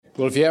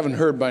Well, if you haven't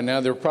heard by now,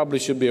 there probably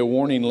should be a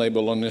warning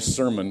label on this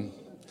sermon.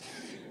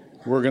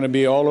 We're going to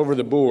be all over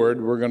the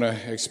board. We're going to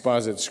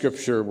exposit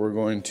Scripture. We're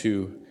going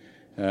to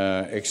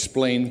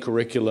explain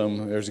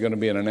curriculum. There's going to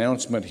be an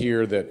announcement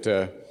here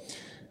that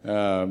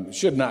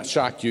should not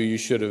shock you. You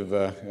should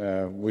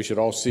have. We should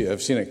all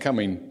have seen it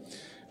coming.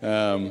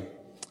 I'm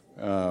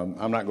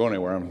not going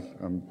anywhere.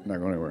 I'm not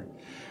going anywhere.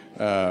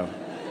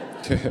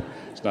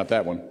 It's not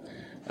that one.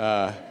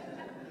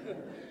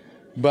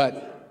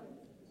 But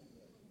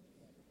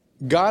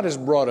God has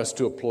brought us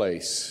to a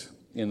place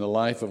in the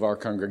life of our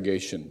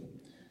congregation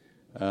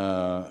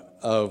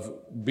of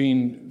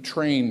being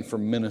trained for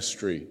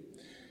ministry.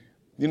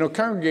 You know,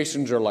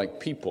 congregations are like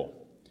people.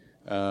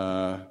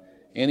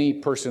 Any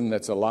person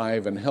that's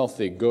alive and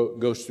healthy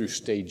goes through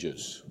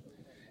stages.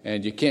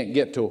 And you can't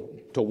get to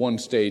one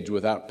stage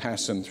without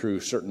passing through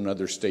certain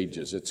other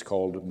stages. It's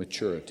called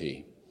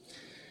maturity.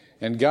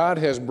 And God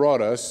has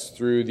brought us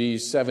through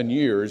these 7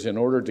 years in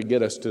order to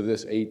get us to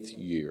this 8th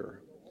year.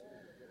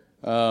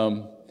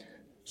 So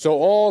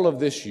all of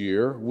this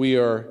year, we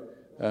are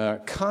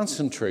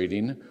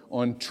concentrating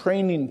on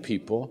training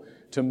people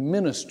to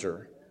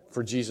minister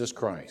for Jesus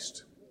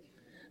Christ.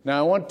 Now,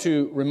 I want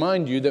to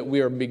remind you that we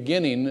are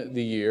beginning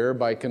the year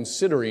by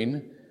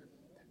considering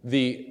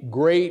the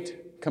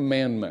great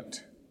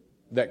commandment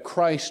that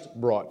Christ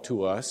brought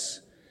to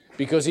us,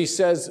 because he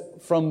says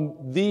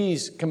from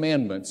these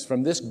commandments,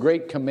 from this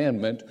great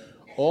commandment,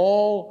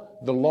 all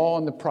the law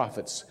and the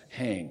prophets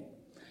hang.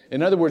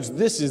 In other words,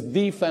 this is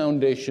the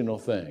foundational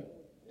thing.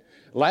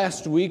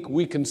 Last week,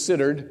 we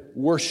considered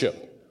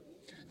worship.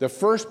 The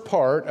first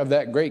part of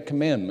that great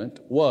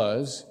commandment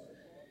was,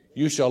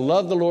 you shall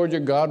love the Lord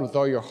your God with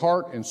all your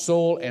heart and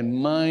soul and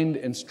mind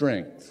and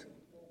strength.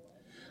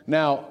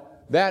 Now,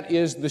 that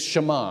is the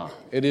Shema.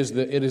 It is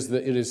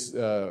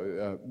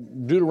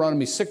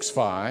Deuteronomy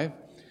 6:5,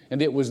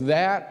 and it was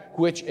that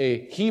which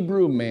a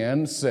Hebrew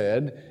man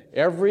said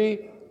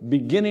every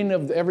beginning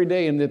of every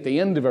day and at the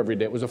end of every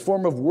day. It was a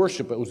form of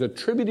worship. It was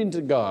attributing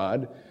to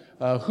God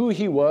who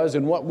he was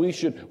and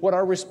what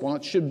our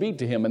response should be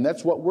to him. And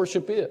that's what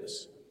worship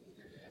is.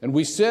 And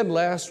we said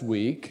last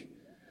week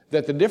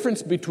that the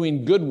difference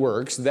between good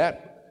works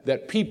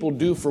that people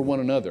do for one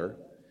another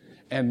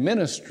and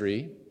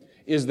ministry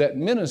is that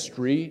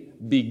ministry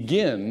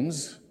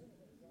begins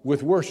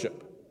with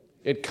worship.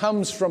 It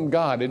comes from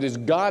God. It is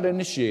God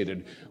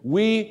initiated.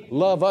 We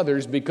love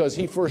others because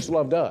he first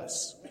loved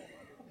us.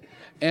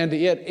 And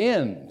it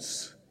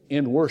ends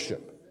in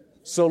worship.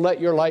 So let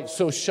your light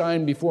so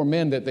shine before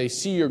men that they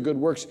see your good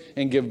works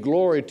and give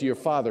glory to your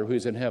Father who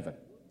is in heaven.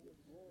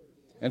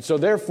 And so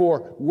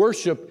therefore,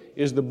 worship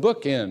is the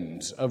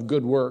bookends of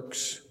good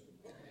works.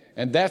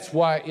 And that's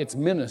why it's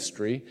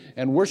ministry.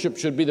 And worship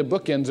should be the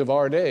bookends of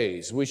our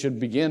days. We should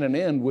begin and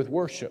end with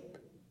worship.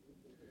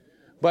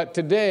 But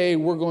today,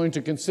 we're going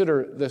to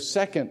consider the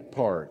second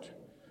part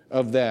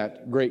of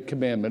that great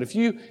commandment. If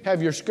you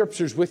have your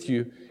scriptures with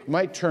you, you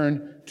might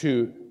turn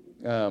to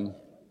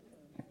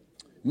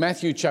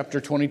Matthew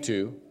chapter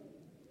 22.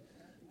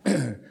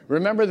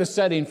 Remember the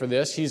setting for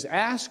this. He's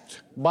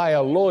asked by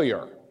a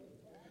lawyer,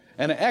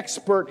 an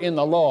expert in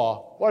the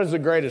law, what is the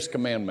greatest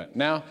commandment?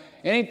 Now,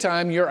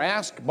 anytime you're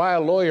asked by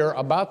a lawyer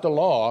about the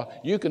law,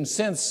 you can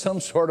sense some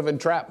sort of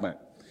entrapment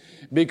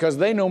because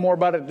they know more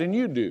about it than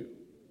you do.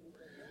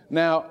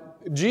 Now,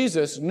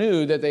 Jesus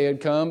knew that they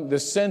had come, the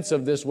sense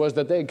of this was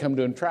that they had come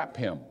to entrap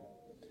him.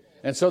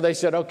 And so they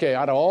said, okay,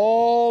 out of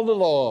all the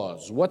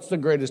laws, what's the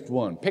greatest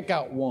one? Pick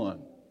out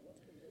one.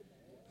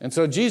 And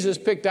so Jesus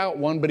picked out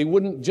one, but he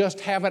wouldn't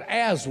just have it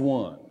as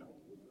one.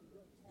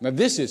 Now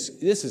this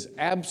is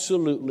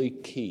absolutely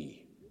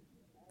key.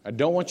 I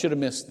don't want you to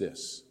miss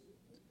this.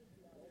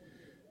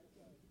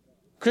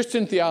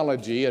 Christian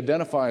theology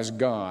identifies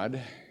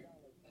God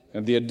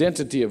and the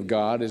identity of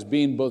God as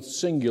being both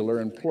singular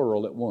and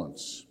plural at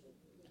once.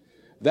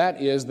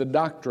 That is the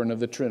doctrine of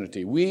the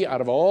Trinity. We,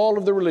 out of all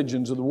of the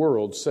religions of the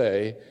world,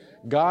 say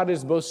God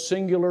is both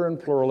singular and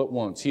plural at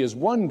once. He is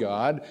one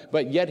God,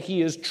 but yet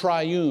he is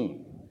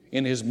triune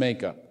in his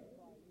makeup.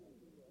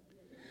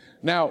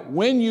 Now,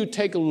 when you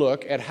take a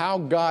look at how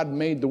God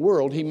made the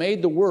world, he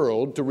made the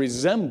world to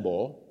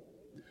resemble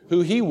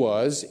who he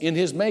was in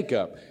his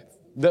makeup.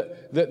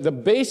 The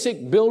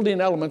basic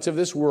building elements of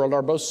this world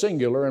are both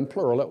singular and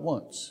plural at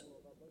once.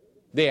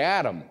 The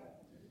atom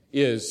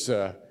is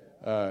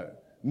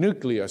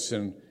nucleus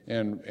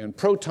and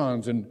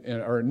protons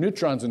or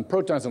neutrons and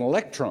protons and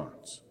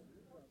electrons.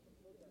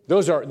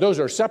 Those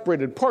are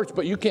separated parts,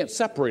 but you can't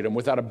separate them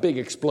without a big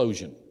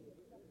explosion.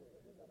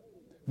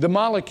 The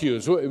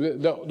molecules,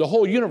 the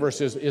whole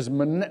universe is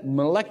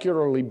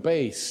molecularly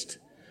based.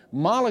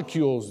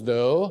 Molecules,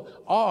 though,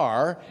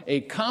 are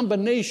a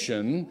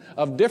combination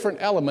of different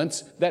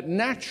elements that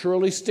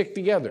naturally stick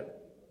together.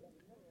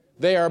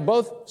 They are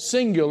both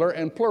singular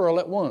and plural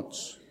at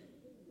once.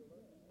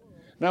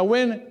 Now,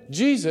 when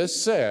Jesus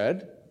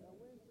said,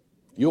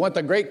 you want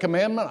the great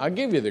commandment? I'll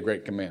give you the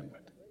great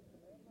commandment.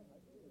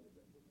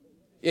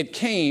 It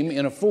came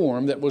in a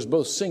form that was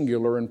both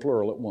singular and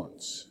plural at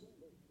once.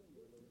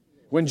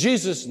 When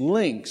Jesus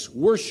links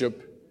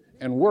worship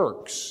and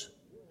works.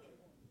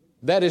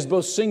 That is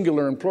both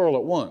singular and plural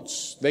at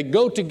once. They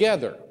go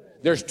together.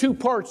 There's two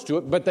parts to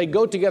it, but they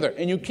go together,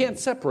 and you can't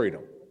separate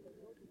them.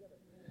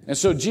 And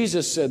so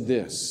Jesus said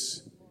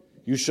this,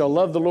 you shall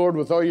love the Lord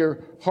with all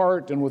your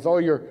heart and with all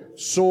your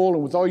soul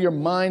and with all your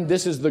mind.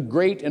 This is the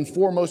great and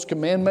foremost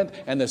commandment,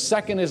 and the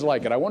second is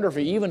like it. I wonder if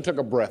he even took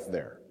a breath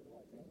there.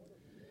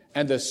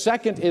 And the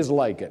second is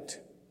like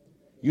it.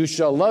 You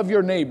shall love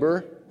your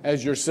neighbor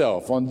as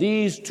yourself. On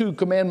these two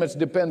commandments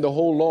depend the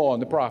whole law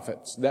and the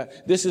prophets.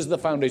 This is the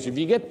foundation. If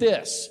you get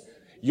this,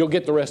 you'll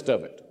get the rest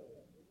of it.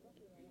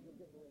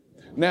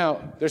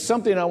 Now, there's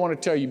something I want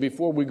to tell you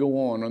before we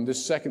go on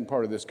this second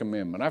part of this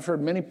commandment. I've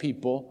heard many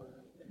people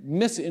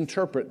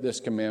misinterpret this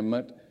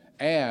commandment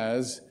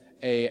as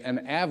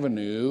an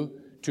avenue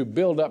to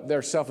build up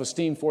their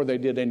self-esteem before they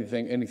did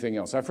anything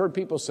else. I've heard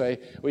people say,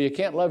 well, you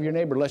can't love your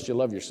neighbor unless you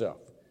love yourself.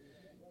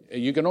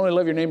 You can only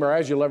love your neighbor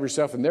as you love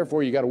yourself, and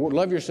therefore you got to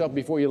love yourself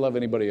before you love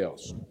anybody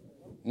else.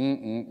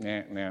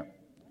 Nah.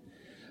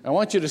 I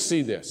want you to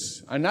see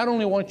this. I not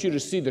only want you to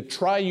see the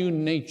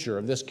triune nature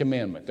of this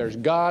commandment. There's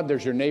God,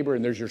 there's your neighbor,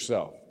 and there's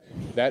yourself.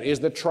 That is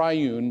the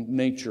triune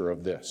nature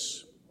of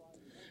this.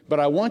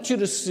 But I want you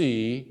to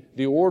see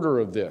the order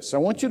of this. I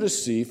want you to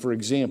see, for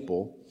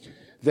example,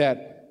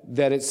 that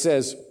it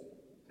says,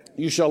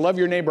 you shall love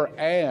your neighbor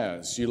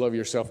as you love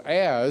yourself.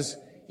 As,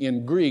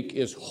 in Greek,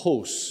 is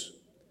hos.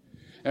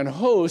 And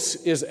hos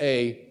is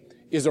a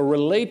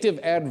relative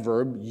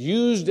adverb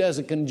used as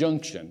a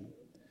conjunction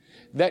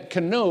that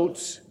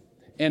connotes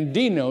and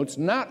denotes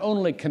not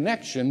only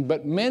connection,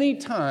 but many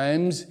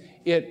times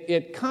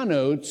it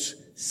connotes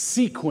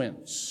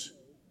sequence.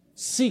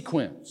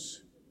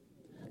 Sequence.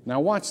 Now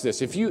watch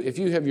this. If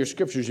you have your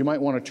scriptures, you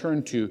might want to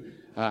turn to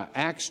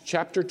Acts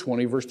chapter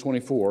 20, verse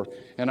 24,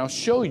 and I'll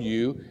show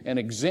you an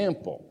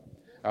example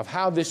of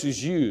how this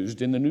is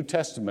used in the New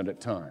Testament at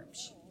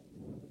times.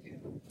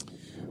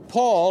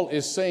 Paul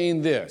is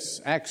saying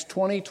this, Acts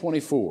 20,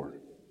 24.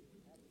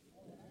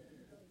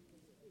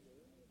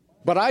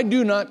 But I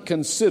do not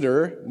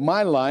consider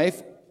my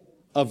life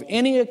of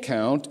any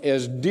account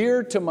as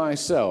dear to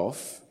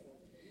myself,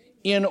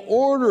 in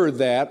order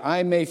that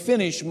I may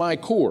finish my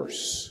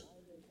course,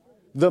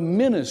 the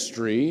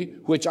ministry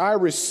which I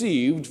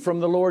received from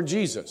the Lord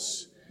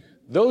Jesus.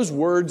 Those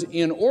words,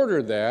 in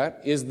order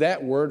that, is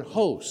that word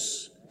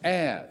hos,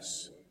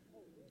 as.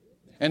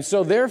 And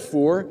so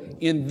therefore,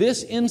 in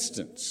this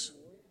instance,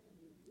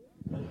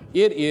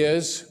 it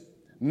is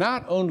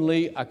not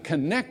only a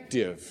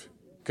connective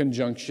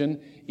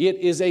conjunction, it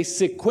is a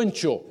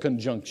sequential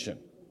conjunction.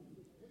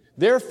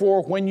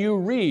 Therefore, when you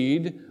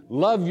read,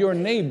 love your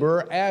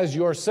neighbor as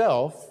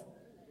yourself,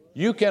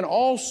 you can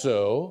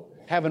also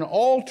have an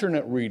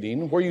alternate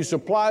reading where you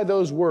supply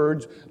those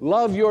words,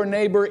 love your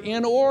neighbor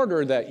in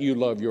order that you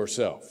love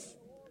yourself.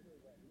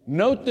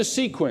 Note the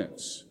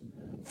sequence.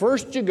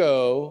 First you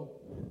go,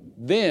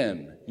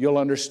 then you'll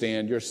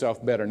understand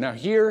yourself better. Now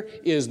here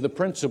is the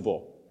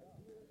principle.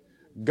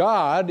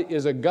 God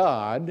is a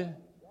God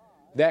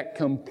that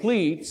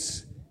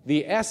completes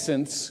the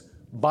essence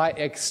by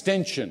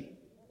extension.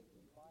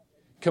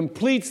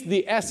 Completes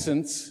the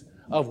essence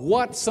of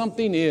what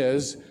something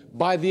is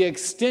by the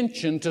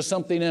extension to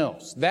something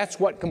else. That's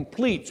what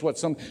completes what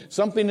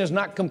something is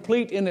not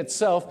complete in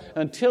itself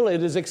until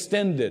it is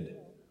extended.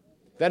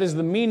 That is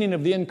the meaning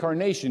of the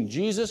incarnation.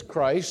 Jesus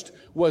Christ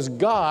was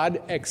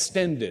God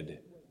extended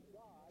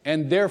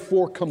and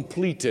therefore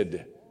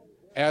completed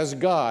as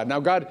God. Now,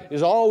 God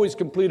is always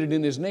completed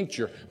in His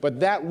nature, but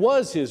that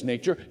was His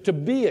nature, to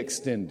be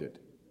extended.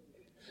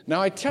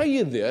 Now, I tell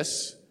you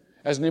this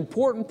as an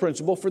important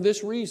principle for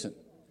this reason.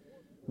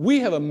 We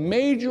have a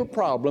major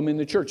problem in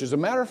the church. As a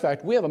matter of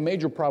fact, we have a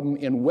major problem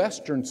in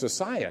Western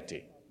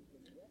society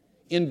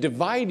in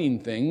dividing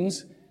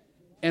things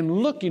and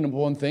looking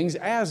upon things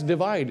as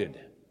divided,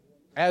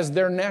 as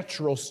their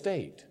natural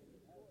state.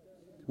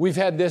 We've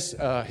had this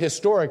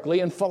historically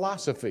in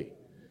philosophy.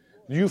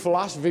 You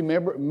philosophy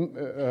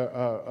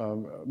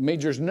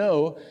majors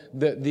know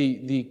that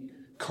the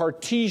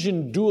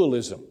Cartesian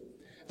dualism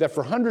that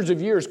for hundreds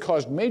of years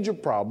caused major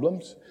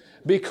problems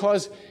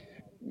because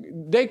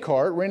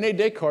Rene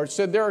Descartes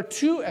said there are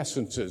two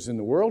essences in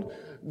the world.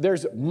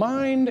 There's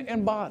mind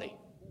and body.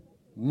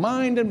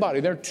 Mind and body.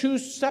 They're two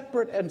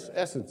separate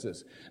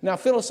essences. Now,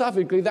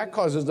 philosophically, that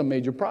causes a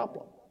major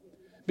problem.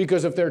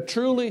 Because if they're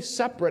truly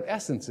separate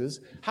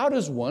essences, how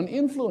does one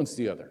influence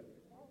the other?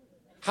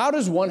 How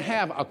does one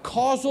have a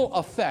causal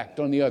effect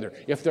on the other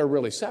if they're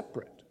really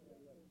separate?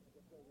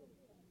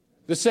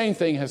 The same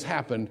thing has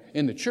happened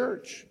in the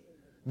church.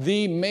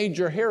 The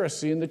major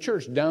heresy in the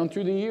church down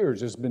through the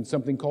years has been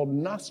something called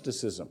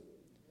Gnosticism.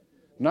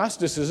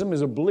 Gnosticism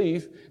is a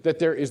belief that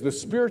there is the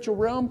spiritual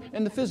realm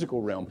and the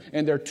physical realm,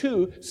 and they're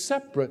two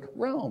separate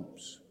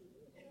realms.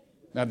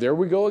 Now there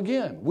we go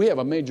again. We have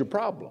a major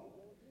problem.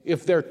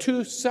 If they're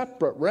two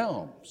separate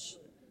realms,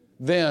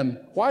 then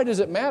why does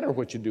it matter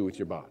what you do with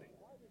your body?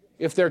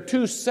 If they're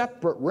two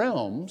separate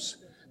realms,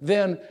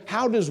 then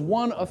how does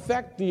one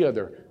affect the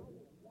other?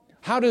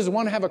 How does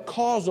one have a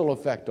causal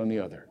effect on the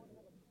other?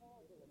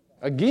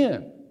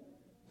 Again,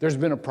 There's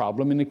been a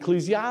problem in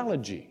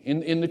ecclesiology,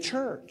 in the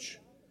church.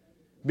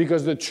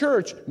 Because the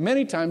church,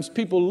 many times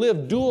people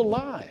live dual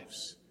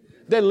lives.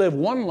 They live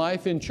one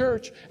life in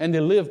church and they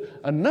live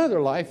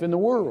another life in the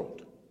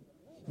world.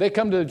 They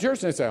come to the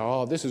church and they say,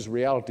 oh, this is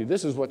reality.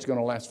 This is what's going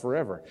to last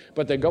forever.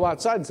 But they go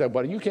outside and say,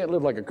 buddy, you can't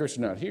live like a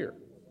Christian out here.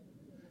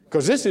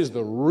 Because this is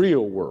the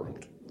real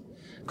world.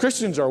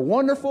 Christians are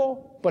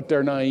wonderful, but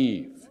they're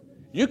naive.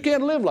 You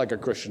can't live like a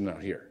Christian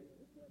out here.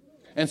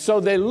 And so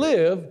they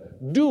live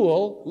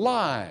dual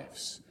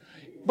lives.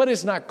 But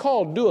it's not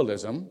called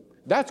dualism.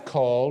 That's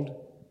called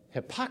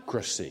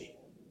hypocrisy.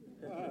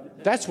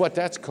 That's what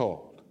that's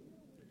called.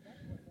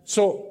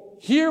 So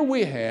here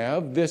we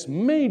have this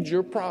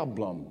major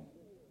problem.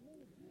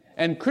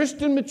 And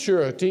Christian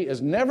maturity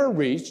is never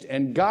reached,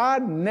 and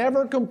God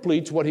never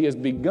completes what He has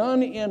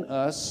begun in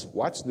us,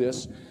 watch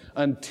this,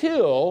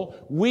 until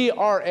we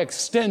are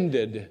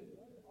extended.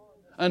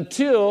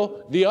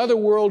 Until the other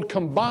world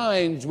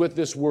combines with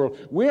this world.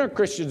 We aren't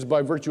Christians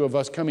by virtue of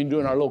us coming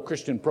doing our little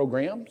Christian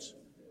programs.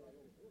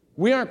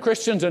 We aren't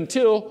Christians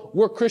until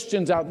we're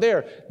Christians out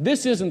there.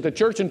 This isn't the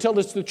church until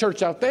it's the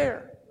church out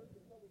there.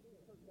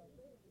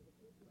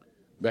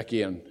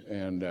 Becky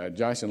and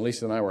Joyce and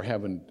Lisa and I were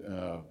having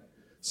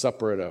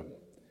supper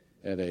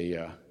at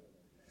a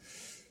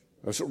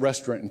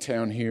restaurant in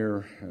town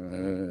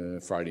here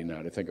Friday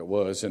night, I think it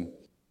was, and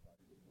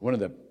one of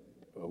the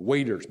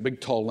waiters, big,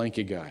 tall,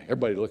 lanky guy.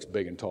 Everybody looks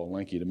big and tall and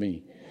lanky to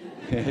me.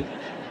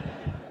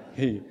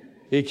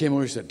 He came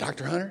over and said,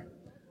 Dr. Hunter?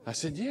 I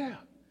said, yeah.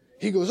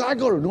 He goes, I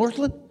go to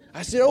Northland.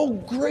 I said, oh,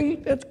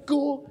 great, that's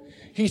cool.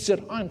 He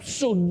said, I'm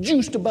so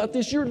juiced about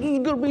this year. This is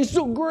going to be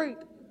so great.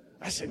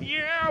 I said,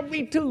 yeah,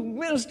 me too.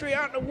 Ministry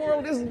out in the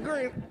world, this is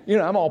great. You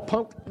know, I'm all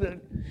pumped.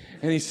 And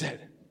he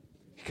said,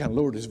 he kind of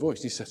lowered his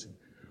voice. He says,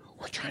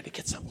 we're trying to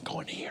get something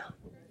going here.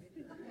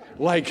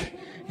 Like,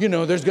 you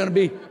know, there's going to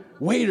be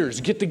waiters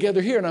get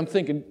together here. And I'm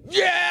thinking,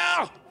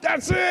 yeah,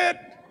 that's it.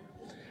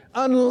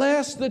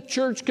 Unless the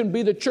church can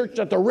be the church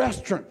at the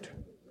restaurant,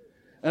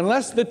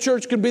 unless the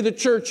church can be the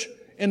church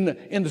in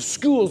the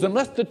schools,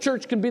 unless the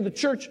church can be the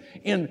church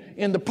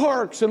in the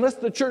parks, unless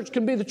the church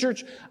can be the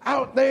church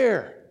out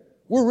there,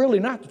 we're really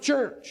not the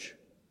church.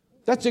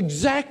 That's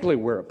exactly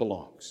where it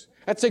belongs.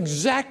 That's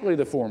exactly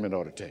the form it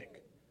ought to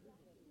take.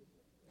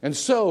 And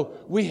so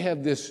we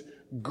have this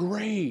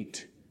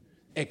great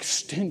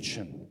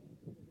extension.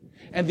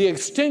 And the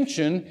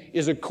extension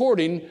is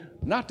according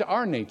not to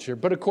our nature,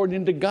 but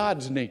according to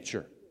God's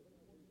nature.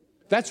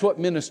 That's what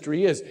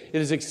ministry is. It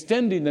is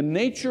extending the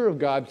nature of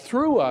God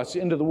through us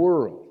into the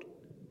world.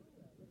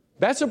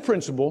 That's a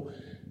principle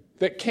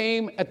that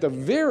came at the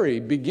very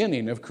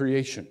beginning of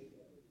creation.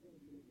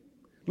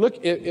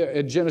 Look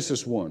at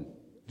Genesis 1,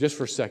 just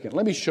for a second.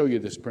 Let me show you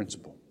this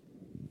principle.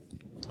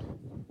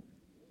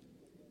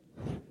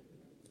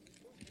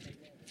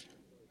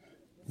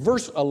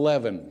 Verse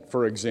 11,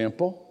 for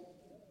example.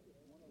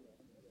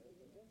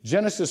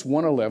 Genesis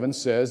 1:11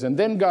 says, and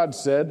then God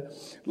said,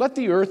 let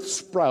the earth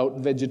sprout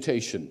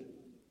vegetation,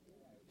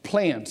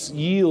 plants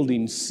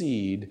yielding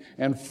seed,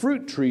 and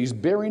fruit trees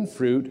bearing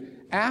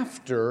fruit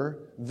after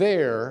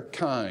their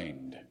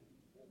kind.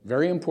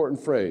 Very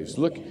important phrase.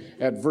 Look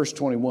at verse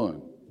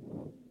 21.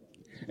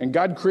 And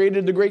God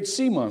created the great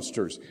sea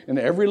monsters and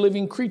every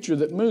living creature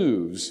that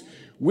moves,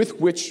 with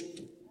which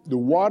the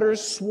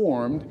waters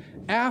swarmed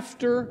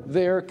after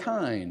their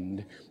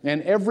kind,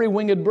 and every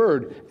winged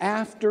bird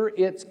after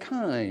its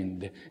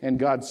kind. And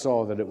God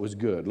saw that it was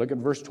good. Look at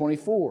verse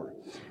 24.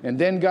 And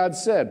then God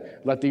said,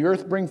 let the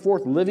earth bring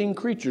forth living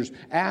creatures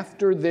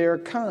after their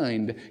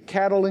kind,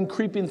 cattle and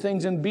creeping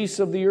things and beasts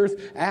of the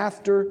earth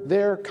after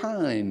their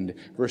kind.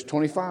 Verse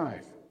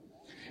 25.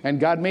 And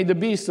God made the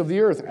beasts of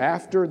the earth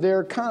after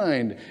their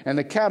kind, and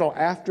the cattle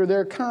after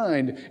their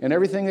kind, and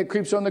everything that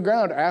creeps on the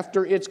ground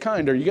after its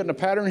kind. Are you getting a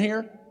pattern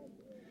here?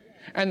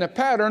 And the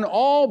pattern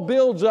all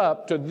builds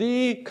up to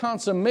the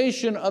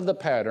consummation of the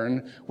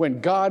pattern when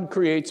God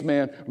creates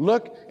man.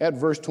 Look at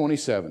verse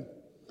 27.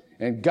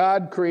 And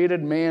God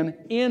created man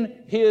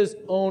in His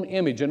own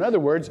image. In other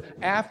words,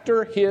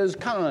 after His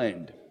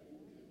kind.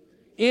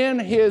 In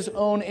His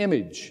own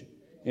image.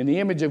 In the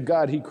image of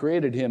God, He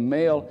created him,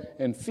 male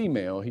and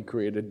female, He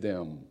created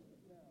them.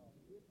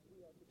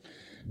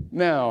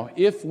 Now,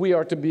 if we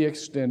are to be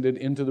extended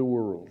into the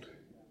world,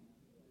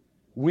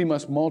 we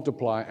must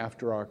multiply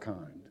after our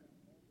kind.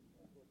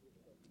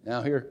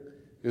 Now, here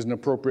is an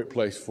appropriate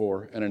place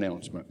for an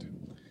announcement.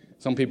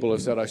 Some people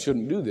have said I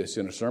shouldn't do this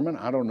in a sermon.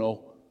 I don't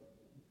know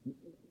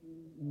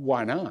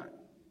why not.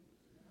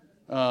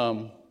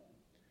 I'm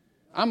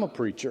a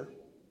preacher.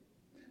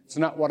 It's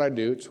not what I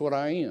do, it's what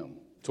I am.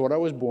 It's what I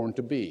was born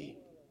to be.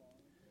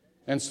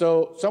 And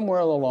so somewhere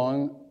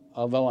along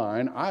the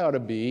line, I ought to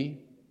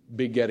be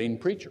begetting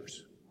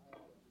preachers.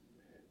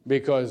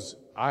 Because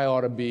I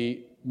ought to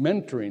be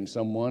mentoring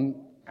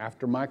someone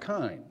after my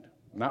kind.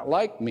 Not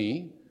like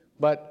me,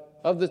 but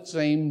of the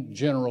same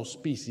general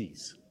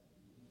species.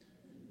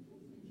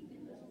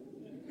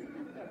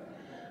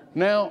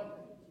 Now,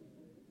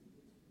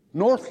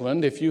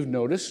 Northland, if you've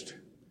noticed,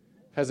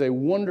 has a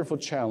wonderful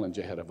challenge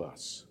ahead of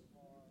us.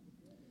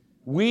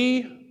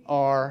 We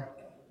are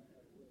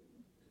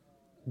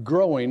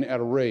growing at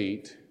a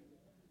rate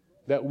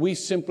that we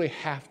simply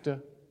have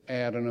to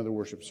add another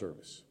worship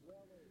service.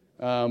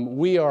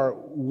 We are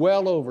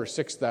well over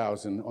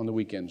 6,000 on the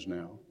weekends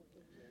now.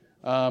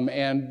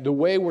 And the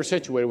way we're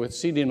situated with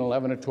seating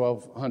 1,100 to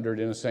 1,200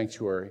 in a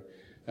sanctuary,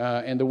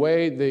 and the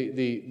way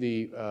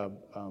the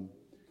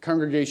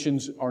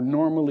congregations are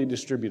normally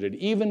distributed,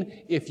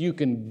 even if you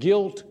can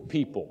guilt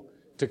people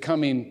to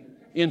coming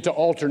into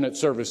alternate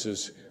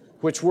services,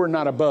 which we're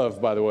not above,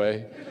 by the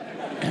way,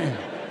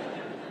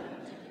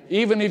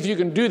 even if you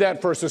can do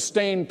that for a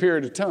sustained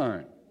period of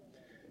time,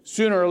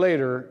 sooner or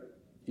later,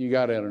 you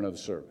got to add another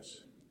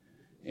service.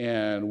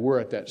 And we're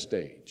at that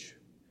stage.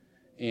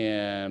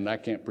 And I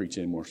can't preach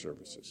any more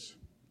services.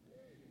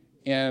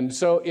 And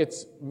so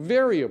it's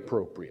very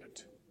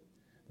appropriate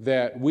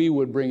that we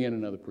would bring in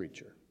another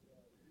preacher.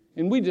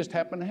 And we just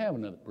happen to have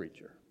another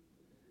preacher.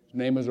 His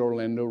name is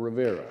Orlando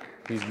Rivera.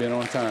 He's been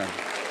on time.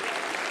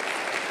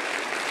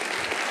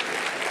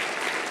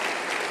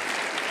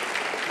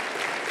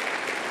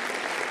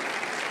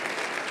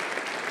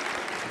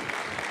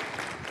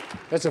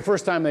 That's the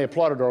first time they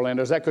applauded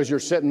Orlando. Is that because you're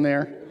sitting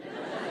there?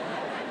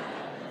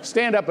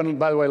 Stand up and,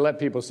 by the way, let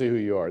people see who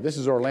you are. This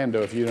is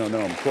Orlando if you don't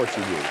know him. Of course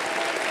you do.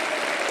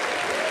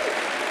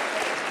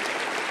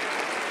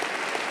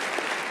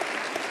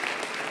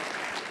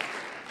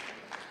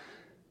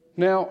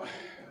 Now,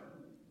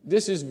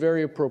 this is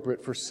very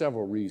appropriate for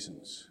several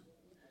reasons.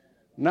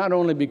 Not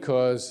only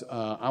because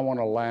I want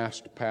to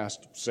last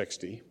past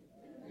 60,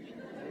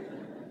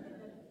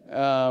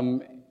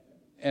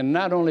 and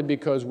not only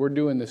because we're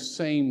doing the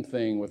same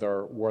thing with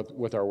our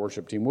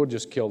worship team. We'll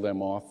just kill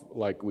them off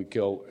like we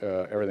kill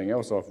everything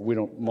else off. We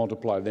don't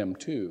multiply them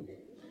too.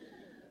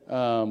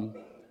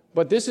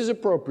 But this is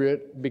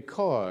appropriate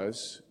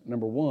because,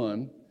 number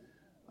one,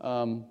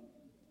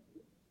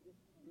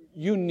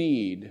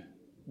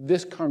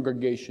 this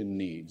congregation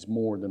needs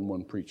more than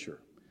one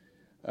preacher.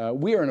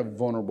 We are in a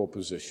vulnerable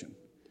position.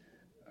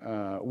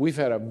 We've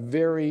had a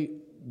very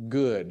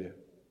good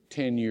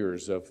 10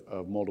 years of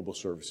multiple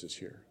services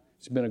here.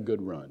 It's been a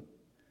good run.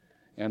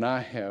 And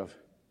I've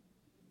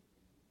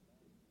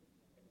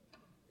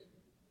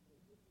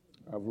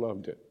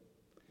loved it.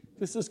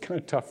 This is kind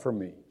of tough for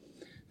me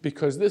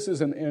because this is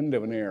an end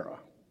of an era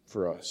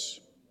for us.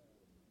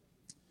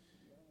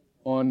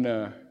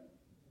 On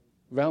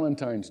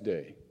Valentine's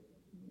Day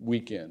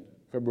weekend,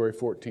 February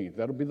 14th,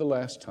 that'll be the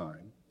last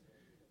time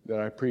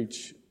that I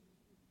preach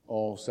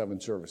all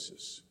 7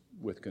 services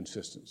with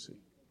consistency.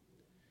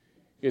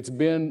 It's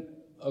been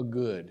a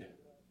good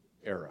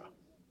era.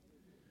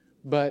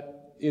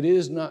 But it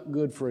is not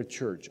good for a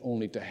church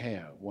only to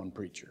have one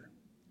preacher.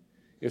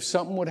 If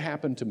something would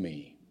happen to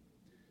me,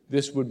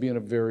 this would be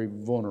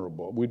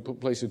we'd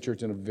place the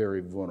church in a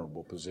very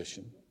vulnerable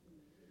position.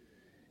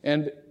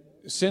 And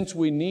since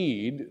we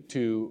need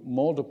to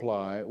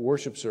multiply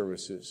worship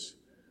services,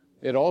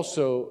 it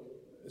also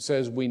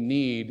says we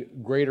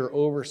need greater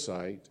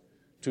oversight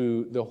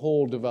to the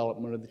whole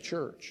development of the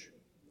church.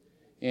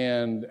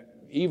 And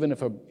even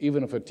if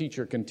a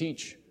teacher can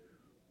teach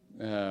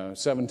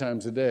 7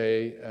 times a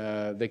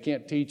day, they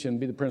can't teach and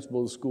be the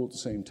principal of the school at the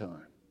same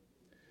time.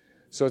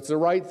 So it's the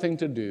right thing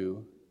to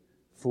do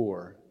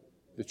for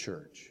the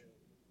church.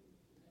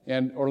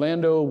 And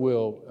Orlando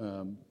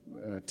will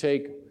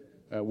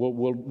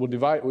we'll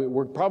divide.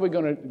 We're probably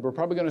going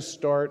to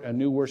start a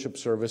new worship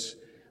service,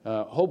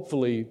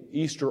 hopefully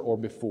Easter or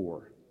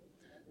before.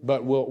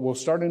 But we'll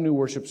start a new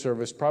worship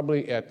service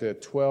probably at the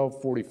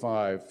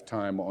 12:45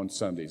 time on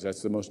Sundays.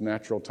 That's the most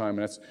natural time,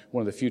 and that's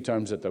one of the few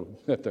times that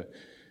the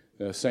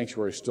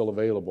sanctuary is still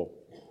available.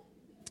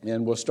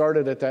 And we'll start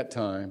it at that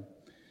time,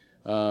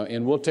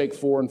 and we'll take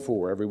 4 and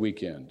 4 every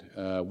weekend.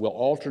 We'll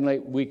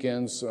alternate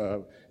weekends.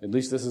 At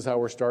least this is how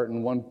we're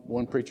starting.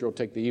 One preacher will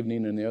take the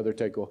evening, and the other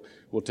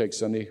will take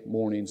Sunday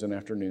mornings and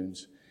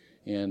afternoons.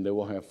 And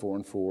we'll have 4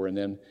 and 4. And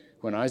then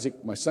when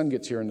Isaac, my son,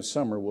 gets here in the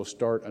summer, we'll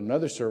start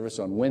another service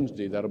on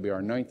Wednesday. That'll be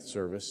our 9th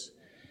service.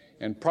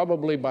 And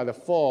probably by the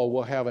fall,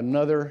 we'll have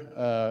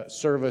another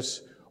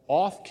service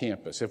off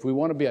campus. If we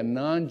want to be a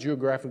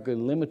non-geographically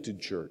limited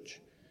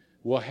church,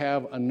 we'll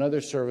have another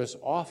service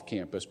off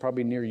campus,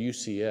 probably near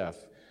UCF,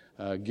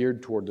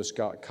 geared toward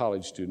the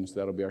college students.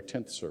 That'll be our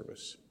 10th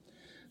service.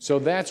 So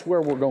that's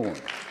where we're going.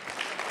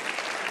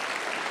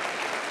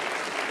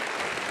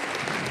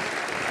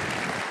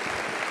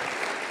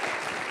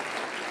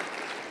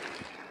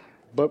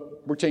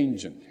 But we're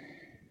changing,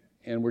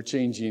 and we're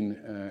changing,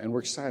 and we're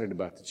excited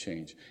about the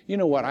change. You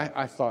know what?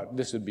 I thought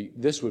this would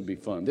be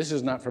fun. This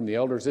is not from the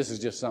elders. This is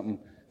just something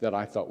that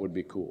I thought would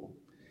be cool.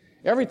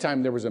 Every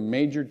time there was a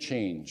major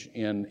change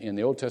in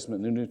the Old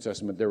Testament and the New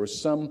Testament, there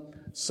was some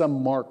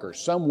marker,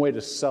 some way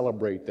to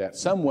celebrate that,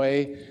 some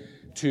way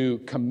to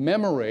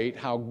commemorate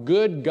how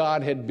good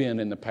God had been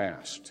in the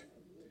past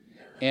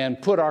and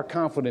put our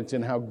confidence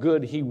in how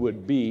good He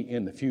would be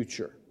in the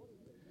future.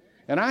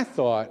 And I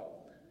thought,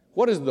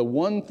 what is the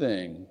one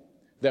thing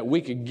that we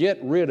could get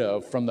rid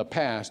of from the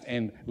past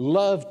and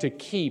love to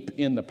keep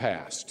in the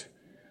past?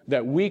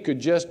 That we could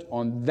just,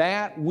 on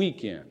that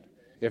weekend,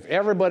 If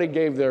everybody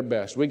gave their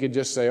best, we could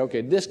just say,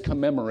 okay, this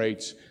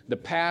commemorates the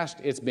past,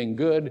 it's been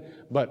good,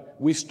 but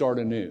we start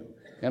anew.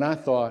 And I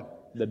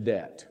thought, the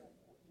debt.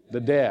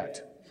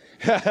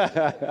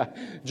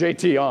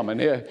 J.T.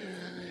 Almond. Yeah.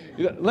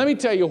 Let me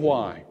tell you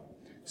why.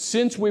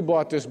 Since we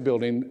bought this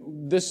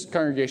building, this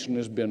congregation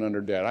has been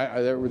under debt.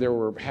 There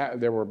were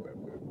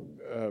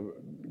a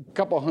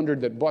couple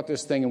hundred that bought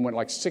this thing and went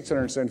like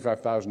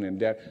 $675,000 in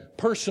debt.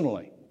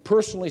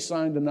 Personally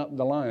signed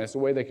the line. That's the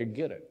way they could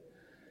get it.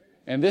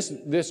 And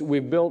this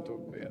we've built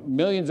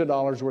millions of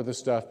dollars worth of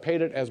stuff,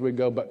 paid it as we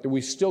go, but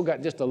we still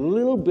got just a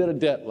little bit of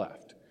debt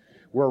left.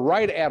 We're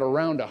right at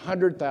around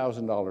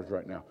 $100,000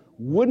 right now.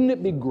 Wouldn't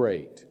it be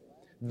great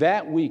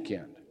that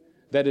weekend,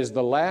 that is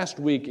the last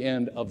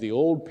weekend of the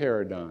old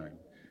paradigm,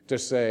 to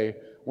say,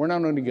 we're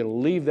not only going to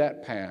leave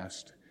that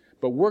past,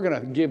 but we're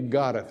going to give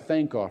God a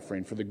thank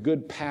offering for the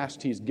good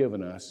past He's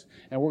given us,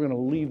 and we're going to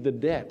leave the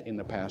debt in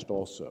the past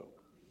also.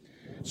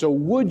 So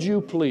would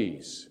you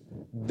please,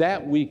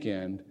 that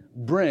weekend,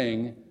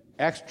 bring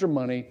extra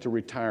money to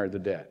retire the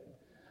debt?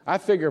 I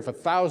figure if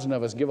 1,000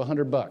 of us give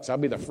 $100, I'll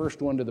be the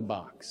first one to the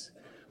box.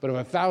 But if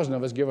 1,000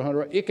 of us give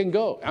 $100, it can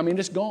go. I mean,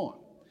 it's gone.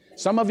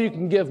 Some of you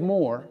can give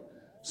more.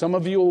 Some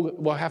of you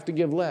will have to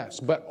give less.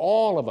 But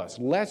all of us,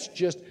 let's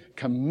just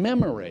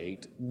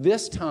commemorate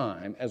this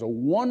time as a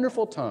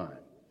wonderful time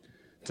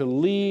to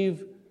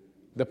leave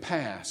the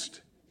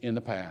past in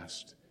the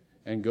past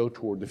and go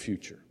toward the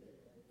future.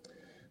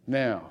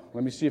 Now,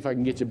 let me see if I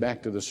can get you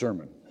back to the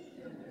sermon.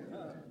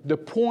 The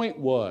point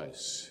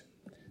was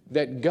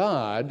that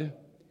God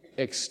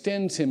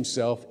extends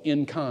Himself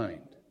in kind.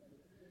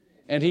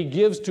 And He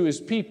gives to His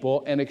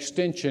people an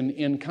extension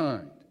in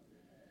kind.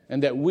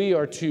 And that we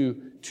are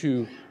to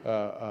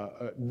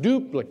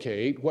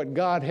duplicate what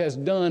God has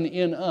done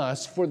in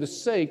us for the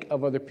sake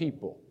of other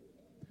people.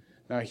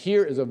 Now,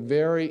 here is a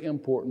very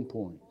important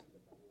point.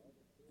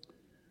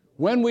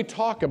 When we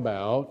talk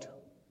about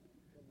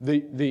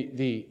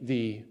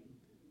the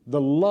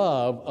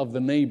love of the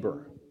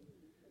neighbor,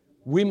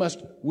 we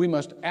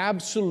must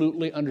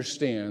absolutely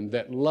understand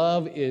that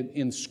love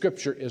in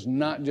Scripture is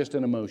not just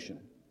an emotion.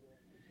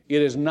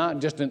 It is not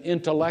just an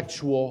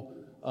intellectual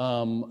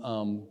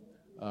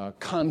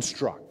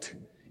construct.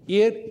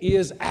 It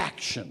is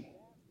action.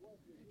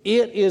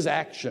 It is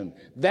action.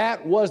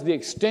 That was the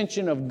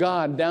extension of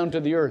God down to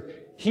the earth.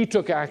 He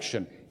took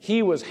action.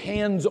 He was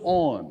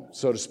hands-on,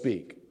 so to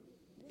speak.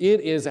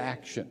 It is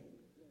action.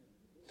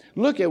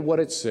 Look at what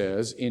it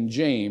says in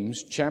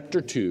James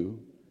chapter 2,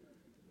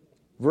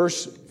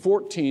 verse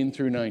 14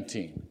 through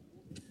 19.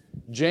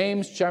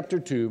 James chapter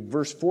 2,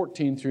 verse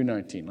 14 through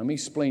 19. Let me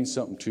explain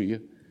something to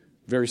you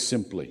very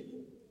simply.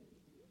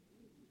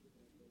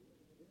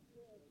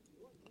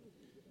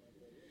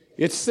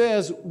 It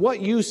says,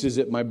 "What use is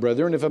it, my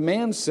brethren, if a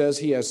man says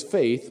he has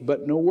faith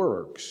but no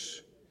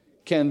works?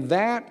 Can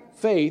that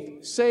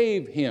faith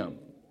save him?"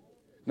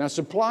 Now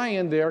supply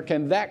in there,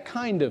 can that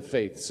kind of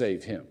faith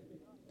save him?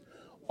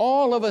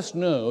 All of us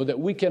know that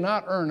we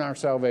cannot earn our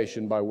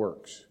salvation by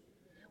works.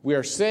 We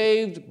are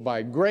saved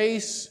by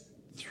grace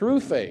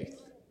through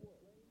faith,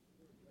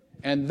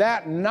 and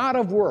that not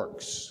of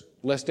works,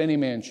 lest any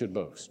man should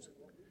boast.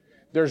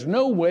 There's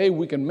no way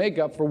we can make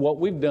up for what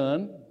we've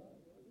done.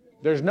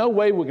 There's no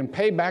way we can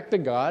pay back to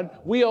God.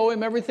 We owe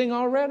Him everything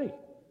already.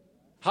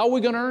 How are we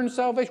going to earn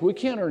salvation? We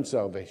can't earn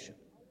salvation.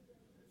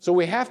 So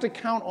we have to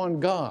count on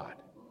God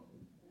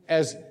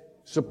as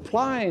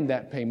supplying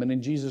that payment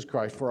in Jesus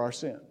Christ for our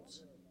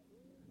sins.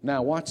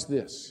 Now watch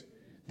this.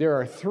 There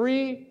are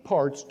 3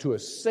 parts to a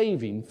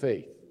saving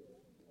faith.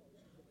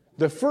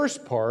 The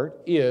first part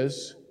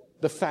is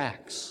the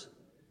facts.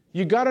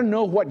 You got to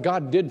know what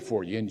God did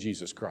for you in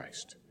Jesus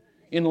Christ.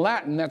 In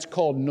Latin, that's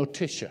called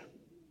notitia.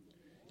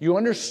 You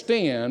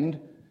understand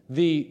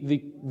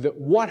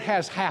what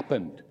has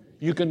happened.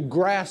 You can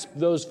grasp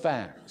those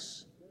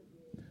facts.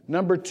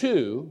 Number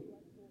 2,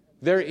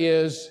 there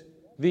is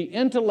the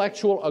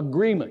intellectual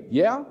agreement.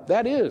 Yeah,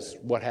 that is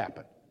what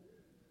happened.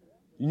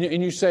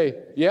 And you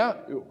say, yeah,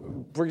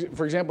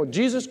 for example,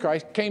 Jesus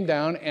Christ came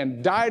down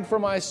and died for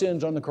my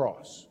sins on the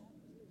cross.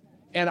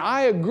 And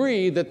I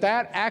agree that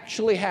that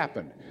actually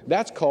happened.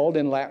 That's called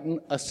in Latin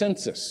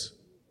assensus.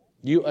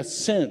 You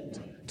assent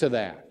to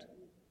that.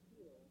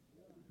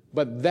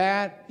 But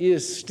that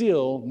is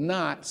still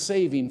not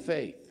saving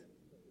faith.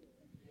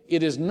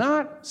 It is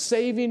not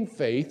saving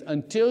faith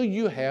until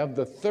you have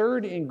the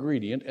third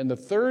ingredient, and the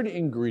third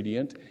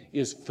ingredient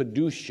is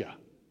fiducia.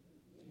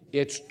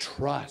 It's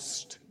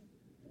trust.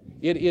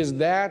 It is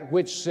that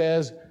which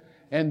says,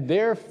 and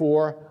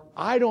therefore,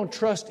 I don't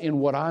trust in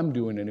what I'm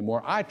doing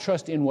anymore. I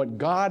trust in what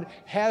God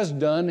has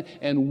done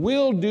and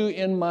will do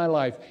in my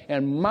life.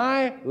 And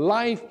my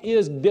life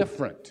is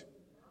different.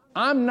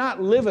 I'm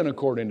not living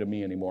according to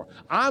me anymore.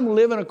 I'm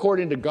living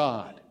according to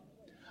God.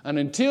 And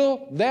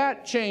until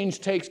that change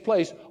takes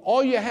place,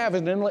 all you have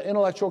is an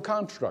intellectual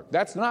construct.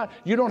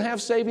 You don't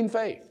have saving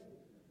faith.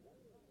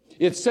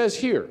 It says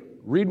here,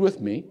 read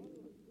with me,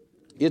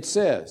 It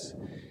says,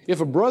 if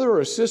a brother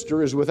or a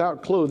sister is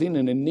without clothing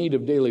and in need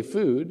of daily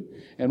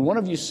food, and one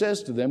of you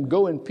says to them,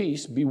 go in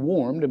peace, be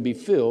warmed and be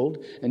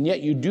filled, and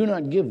yet you do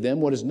not give them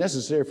what is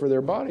necessary for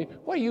their body,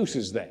 what use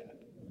is that?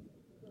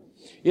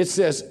 It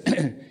says,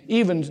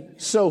 even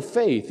so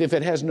faith, if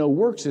it has no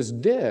works, is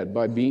dead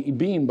by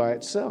being by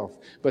itself.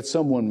 But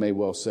someone may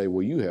well say,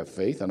 well, you have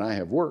faith and I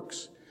have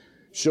works.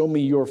 Show me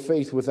your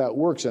faith without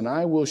works, and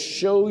I will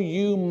show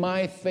you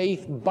my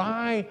faith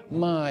by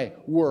my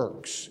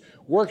works.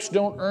 Works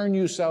don't earn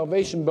you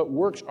salvation, but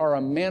works are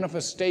a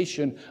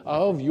manifestation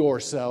of your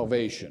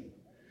salvation.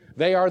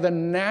 They are the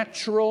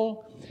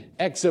natural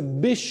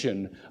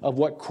exhibition of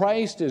what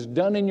Christ has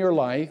done in your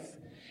life,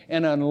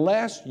 and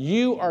unless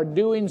you are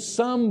doing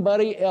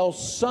somebody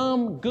else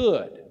some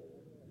good,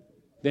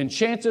 then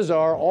chances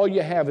are all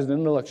you have is an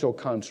intellectual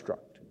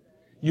construct.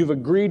 You've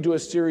agreed to a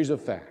series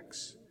of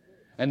facts,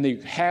 and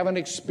you haven't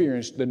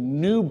experienced the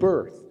new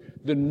birth,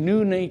 the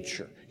new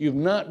nature. You've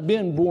not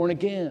been born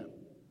again.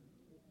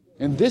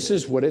 And this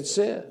is what it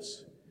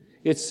says.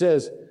 It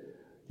says,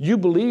 you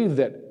believe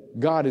that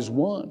God is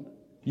one.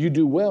 You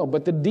do well.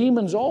 But the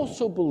demons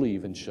also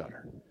believe and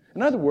shudder.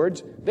 In other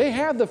words, they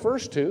have the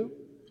first two.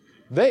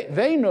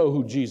 They know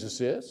who Jesus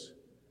is.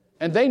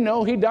 And they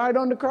know He died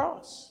on the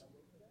cross.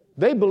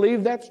 They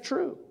believe that's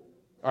true.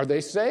 Are they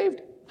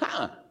saved?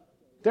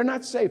 They're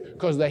not saved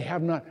because they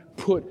have not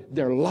put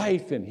their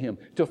life in Him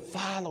to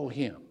follow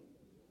Him.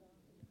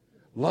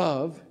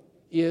 Love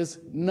is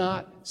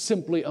not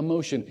simply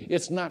emotion.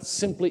 It's not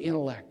simply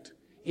intellect.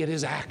 It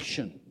is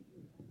action.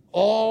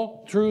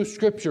 All through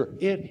Scripture,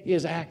 it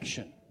is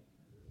action.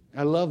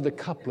 I love the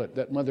couplet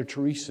that Mother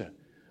Teresa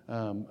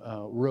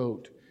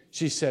wrote.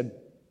 She said,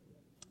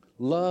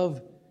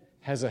 love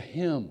has a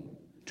hem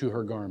to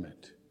her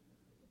garment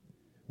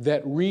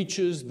that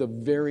reaches the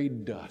very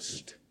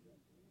dust.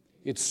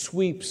 It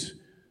sweeps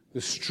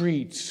the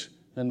streets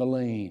and the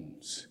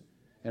lanes.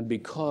 And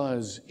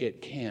because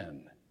it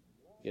can,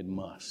 it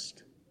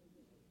must.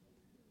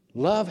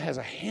 Love has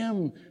a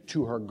hem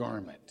to her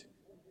garment.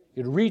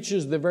 It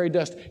reaches the very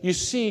dust. You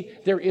see,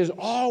 there is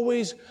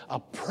always a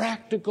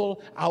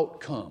practical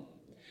outcome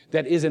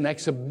that is an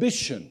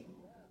exhibition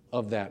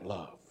of that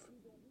love.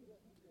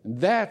 And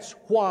that's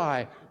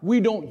why we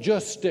don't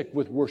just stick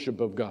with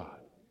worship of God.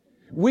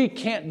 We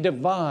can't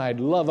divide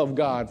love of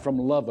God from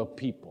love of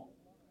people.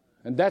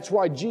 And that's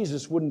why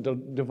Jesus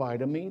wouldn't divide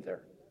them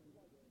either.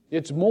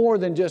 It's more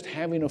than just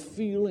having a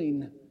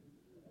feeling.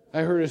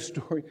 I heard a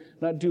story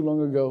not too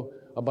long ago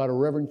about a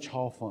Reverend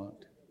Chalfont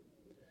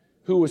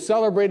who was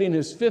celebrating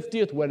his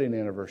 50th wedding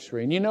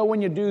anniversary. And you know,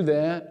 when you do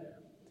that,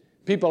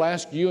 people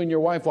ask you and your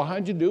wife, well,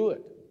 how'd you do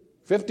it?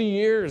 50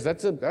 years,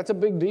 that's a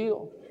big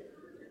deal.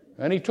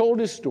 And he told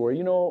his story.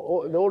 You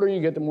know, the older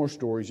you get, the more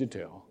stories you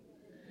tell.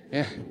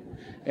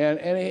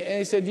 And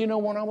he said, you know,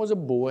 when I was a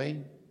boy,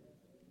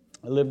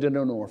 I lived in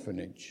an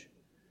orphanage.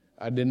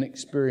 I didn't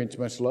experience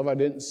much love. I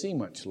didn't see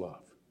much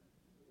love.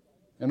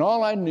 And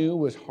all I knew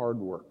was hard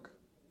work.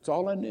 That's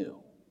all I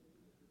knew.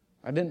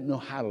 I didn't know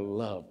how to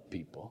love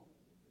people.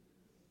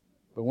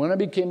 But when I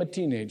became a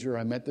teenager,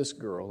 I met this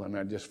girl, and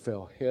I just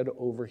fell head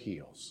over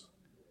heels.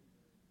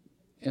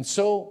 And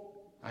so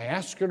I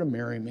asked her to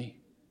marry me.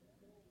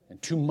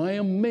 And to my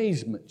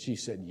amazement, she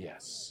said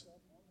yes.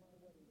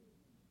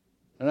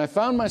 And I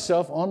found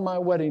myself on my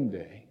wedding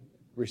day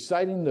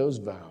reciting those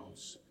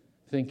vows,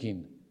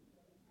 thinking,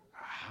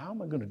 how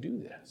am I going to do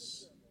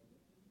this?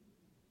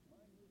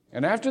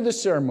 And after the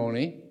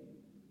ceremony,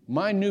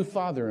 my new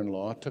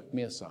father-in-law took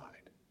me aside.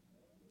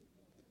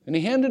 And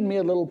he handed me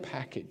a little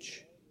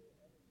package.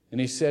 And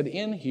he said,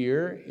 in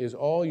here is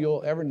all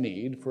you'll ever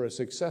need for a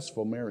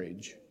successful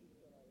marriage.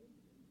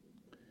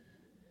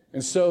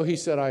 And so he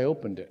said, I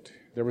opened it.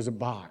 There was a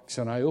box,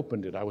 and I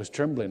opened it. I was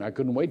trembling. I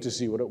couldn't wait to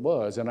see what it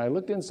was. And I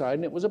looked inside,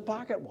 and it was a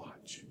pocket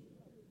watch.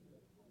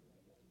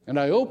 And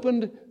I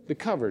opened the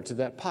cover to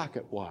that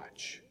pocket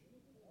watch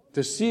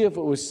to see if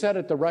it was set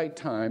at the right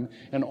time.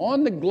 And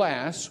on the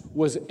glass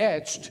was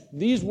etched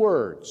these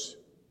words,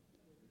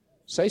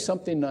 say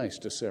something nice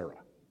to Sarah.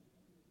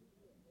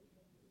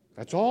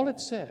 That's all it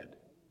said.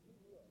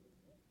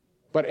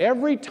 But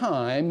every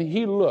time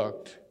he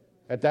looked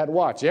at that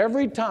watch,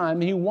 every time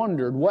he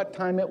wondered what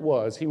time it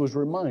was, he was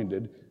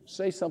reminded,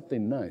 say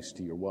something nice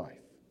to your wife.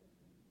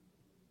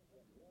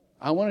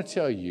 I want to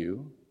tell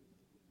you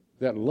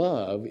that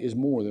love is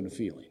more than a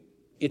feeling.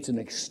 It's an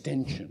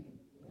extension.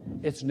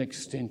 It's an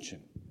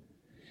extension.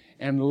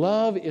 And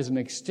love is an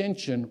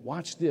extension,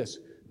 watch this,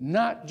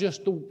 not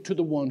just to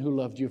the one who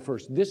loved you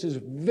first. This is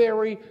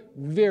very,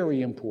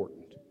 very important.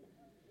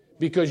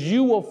 Because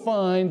you will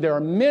find there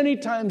are many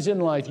times in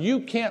life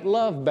you can't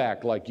love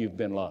back like you've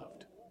been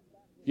loved.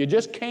 You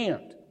just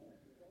can't.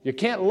 You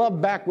can't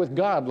love back with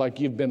God like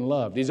you've been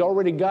loved. He's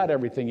already got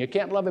everything. You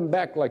can't love Him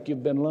back like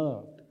you've been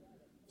loved.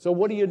 So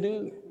what do you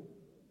do?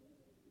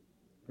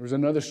 There was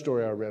another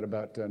story I read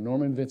about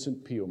Norman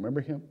Vincent Peale.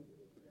 Remember him?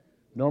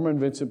 Norman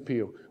Vincent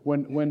Peale.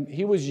 When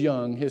he was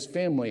young, his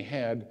family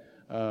had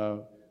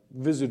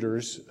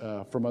visitors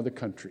from other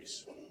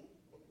countries.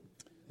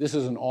 This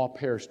is an au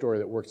pair story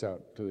that works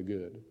out to the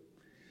good.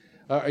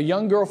 A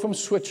young girl from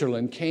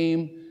Switzerland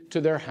came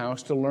to their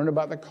house to learn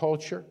about the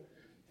culture,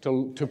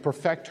 to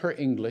perfect her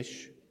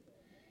English.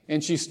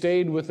 And she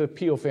stayed with the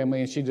Peel family,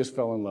 and she just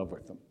fell in love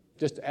with them.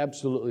 Just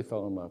absolutely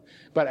fell in love.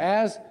 But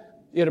as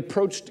it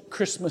approached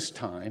Christmas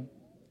time,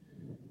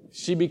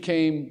 she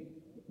became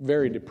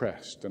very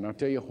depressed, and I'll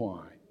tell you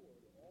why.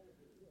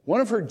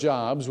 One of her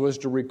jobs was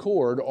to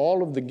record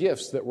all of the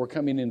gifts that were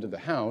coming into the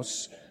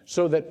house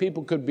so that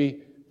people could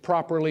be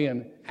properly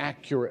and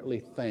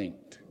accurately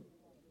thanked.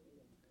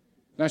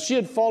 Now, she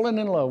had fallen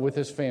in love with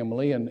this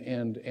family,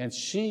 and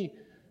she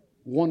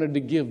wanted to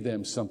give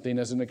them something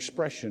as an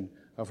expression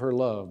of her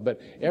love. But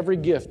every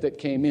gift that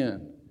came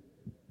in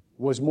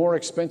was more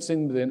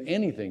expensive than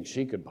anything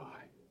she could buy.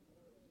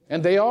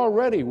 And they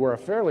already were a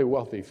fairly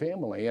wealthy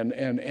family,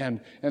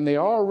 and they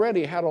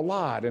already had a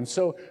lot. And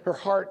so her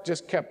heart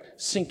just kept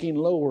sinking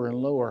lower and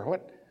lower.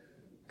 What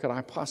could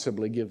I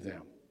possibly give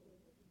them?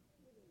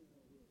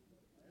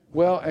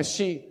 Well, as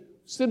she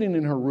sitting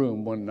in her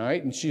room one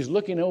night, and she's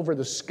looking over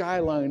the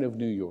skyline of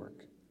New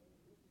York,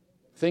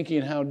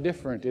 thinking how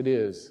different it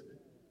is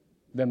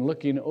than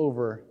looking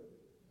over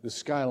the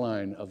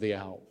skyline of the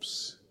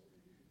Alps.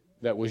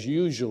 That was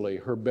usually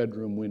her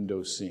bedroom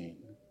window scene.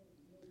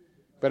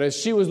 But as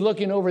she was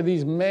looking over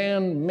these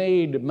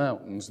man-made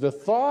mountains, the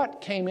thought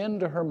came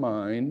into her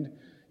mind,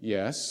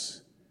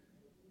 yes,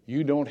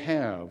 you don't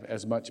have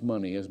as much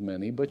money as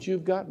many, but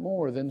you've got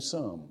more than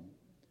some.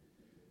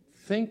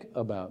 Think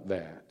about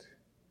that,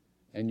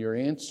 and your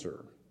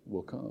answer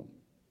will come.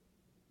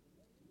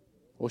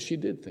 Well, she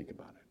did think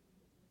about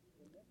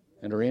it,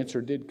 and her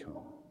answer did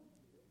come.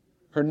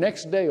 Her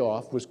next day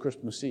off was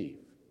Christmas Eve.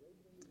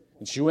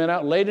 And she went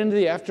out late into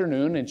the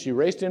afternoon, and she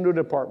raced into a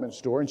department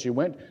store, and she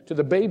went to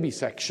the baby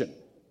section.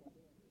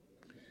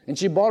 And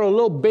she bought a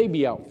little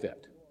baby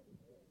outfit.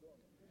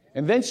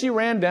 And then she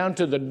ran down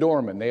to the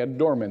doorman. They had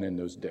doormen in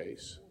those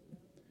days.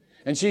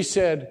 And she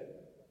said,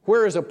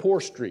 "Where is a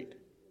poor street?"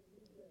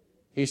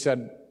 He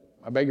said,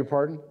 "I beg your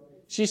pardon?"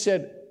 She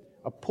said,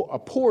 a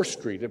poor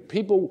street,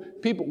 people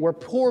where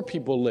poor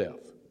people live.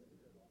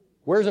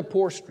 Where's a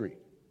poor street?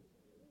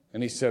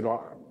 And he said,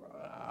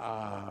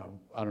 I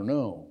don't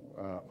know.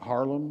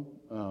 Harlem,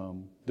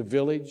 the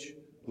Village,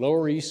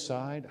 Lower East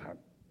Side,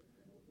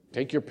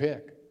 take your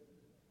pick.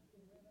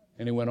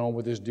 And he went on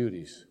with his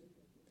duties.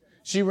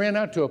 She ran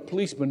out to a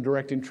policeman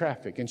directing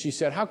traffic, and she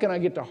said, "How can I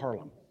get to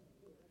Harlem?"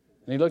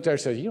 And he looked at her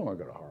and said, "You don't want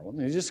to go to Harlem."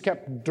 And he just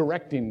kept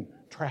directing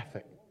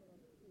traffic.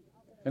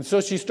 And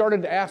so she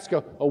started to ask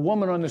a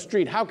woman on the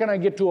street, "How can I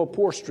get to a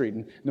poor street?"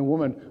 And the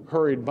woman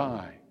hurried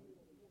by.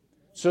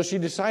 So she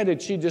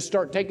decided she'd just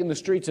start taking the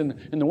streets, and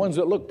the ones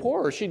that looked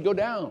poorer, she'd go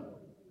down.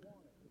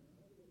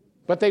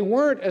 But they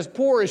weren't as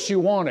poor as she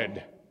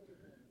wanted.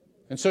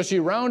 And so she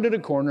rounded a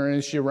corner, and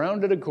as she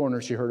rounded a corner,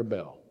 she heard a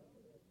bell.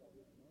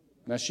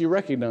 Now, she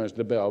recognized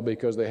the bell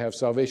because they have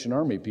Salvation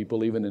Army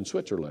people even in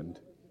Switzerland.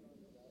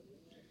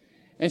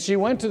 And she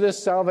went to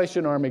this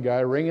Salvation Army guy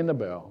ringing the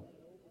bell.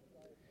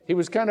 He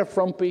was kind of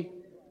frumpy,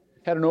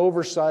 had an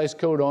oversized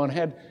coat on,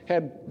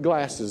 had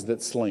glasses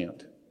that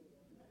slant.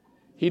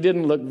 He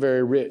didn't look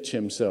very rich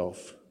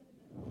himself.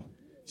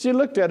 She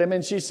looked at him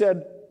and she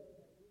said,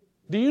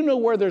 "Do you know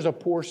where there's a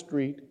poor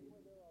street?"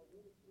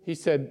 He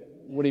said,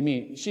 "What do you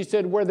mean?" She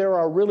said, "Where there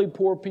are really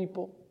poor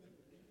people."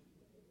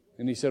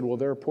 And he said, "Well,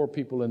 there are poor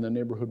people in the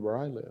neighborhood where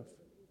I live."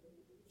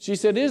 She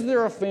said, "Is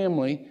there a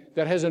family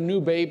that has a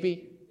new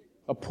baby,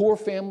 a poor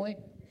family?"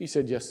 He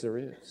said, "Yes, there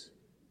is."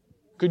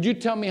 "Could you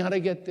tell me how to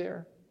get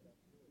there?"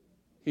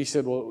 He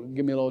said, "Well,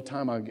 give me a little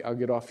time. I'll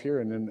get off here,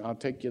 and then I'll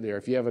take you there.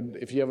 If you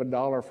have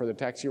 $1 for the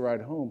taxi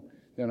ride home,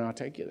 then I'll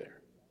take you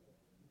there."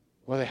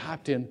 Well, they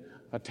hopped in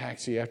a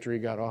taxi after he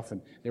got off,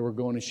 and they were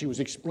going, and she was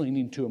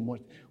explaining to him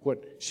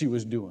what she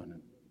was doing.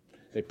 And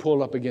they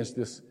pulled up against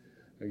this,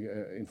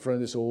 in front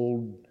of this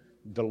old,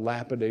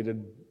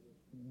 dilapidated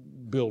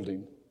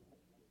building,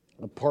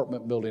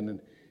 apartment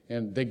building,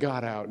 and they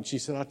got out, and she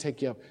said, "I'll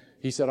take you up."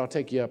 He said, "I'll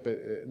take you up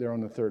there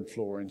on the 3rd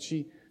floor." And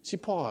she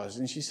paused,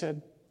 and she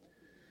said,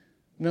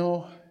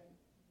 "No,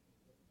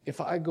 if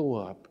I go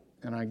up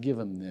and I give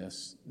them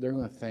this, they're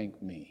going to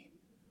thank me.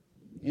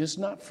 And it's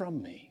not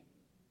from me.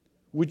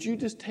 Would you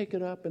just take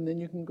it up and then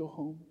you can go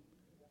home?"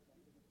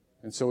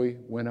 And so he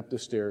went up the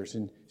stairs,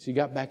 and she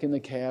got back in the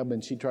cab,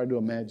 and she tried to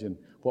imagine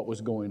what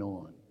was going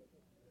on.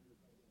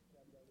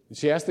 And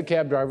she asked the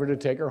cab driver to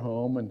take her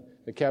home, and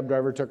the cab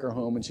driver took her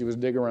home, and she was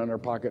digging around her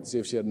pocket to see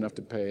if she had enough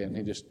to pay, and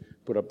he just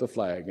put up the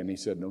flag, and he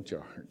said, "No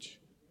charge."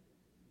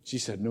 She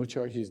said, "No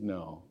charge?" He said,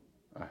 "No,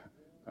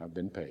 I've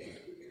been paid."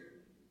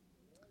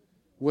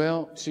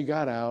 Well, she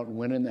got out and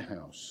went in the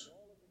house.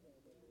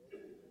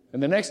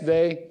 And the next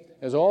day,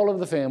 as all of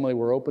the family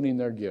were opening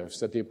their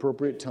gifts at the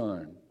appropriate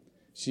time,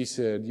 she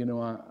said, "You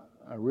know,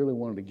 I really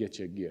wanted to get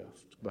you a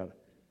gift, but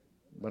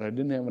I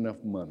didn't have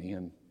enough money,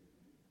 and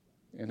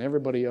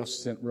everybody else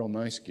sent real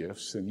nice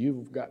gifts, and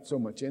you've got so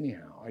much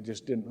anyhow. I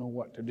just didn't know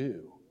what to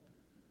do.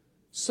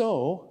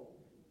 So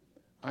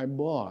I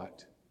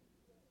bought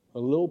a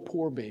little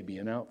poor baby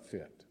an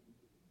outfit,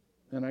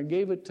 and I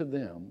gave it to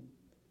them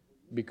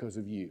because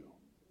of you.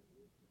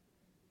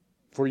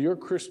 For your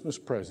Christmas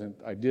present,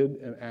 I did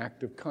an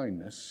act of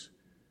kindness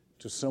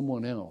to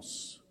someone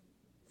else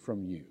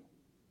from you.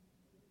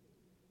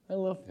 I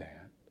love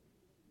that.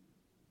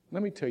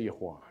 Let me tell you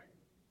why.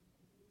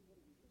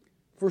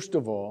 First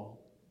of all,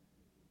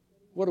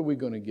 what are we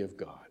going to give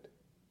God?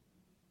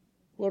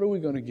 What are we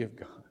going to give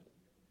God?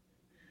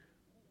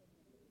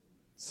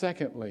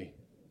 Secondly,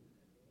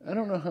 I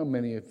don't know how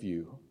many of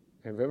you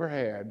have ever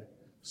had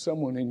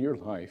someone in your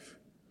life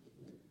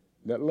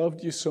that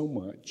loved you so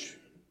much,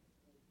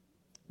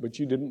 but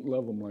you didn't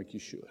love them like you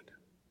should.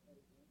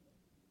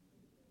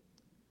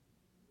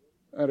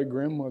 I had a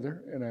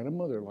grandmother and I had a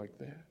mother like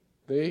that.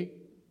 They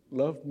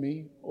loved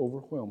me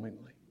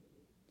overwhelmingly.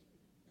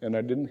 And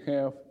I didn't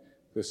have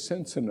the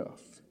sense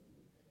enough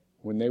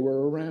when they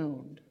were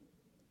around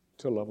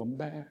to love them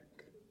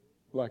back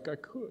like I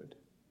could.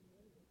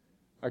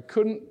 I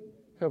couldn't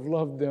have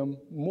loved them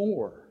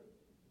more,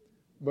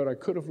 but I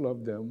could have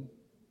loved them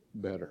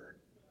better.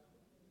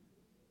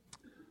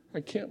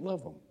 I can't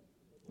love them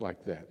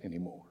like that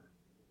anymore.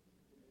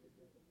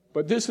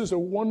 But this is a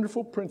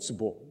wonderful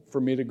principle for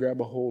me to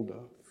grab a hold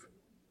of.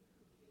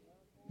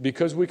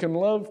 Because we can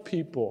love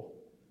people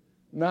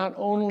not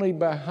only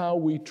by how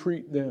we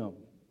treat them,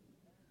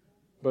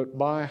 but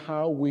by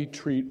how we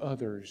treat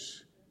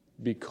others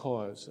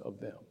because of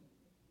them.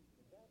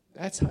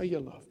 That's how you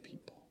love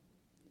people.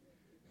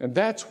 And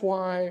that's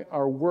why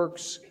our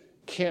works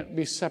can't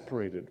be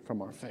separated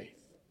from our faith.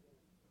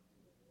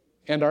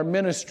 And our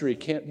ministry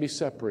can't be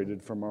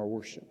separated from our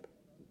worship.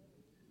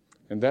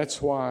 And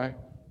that's why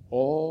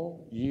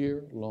all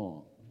year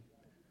long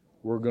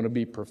we're going to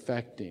be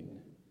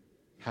perfecting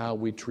how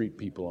we treat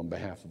people on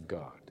behalf of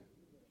God.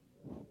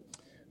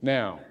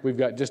 Now, we've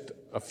got just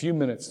a few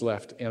minutes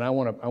left, and I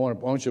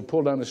want you to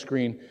pull down the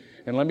screen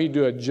and let me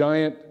do a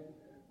giant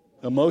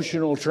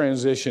emotional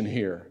transition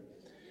here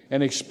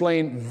and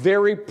explain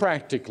very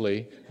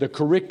practically the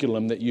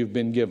curriculum that you've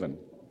been given.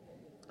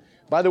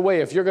 By the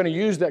way, if you're going to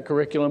use that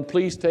curriculum,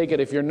 please take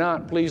it. If you're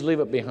not, please leave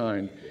it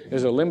behind.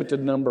 There's a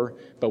limited number,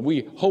 but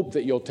we hope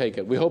that you'll take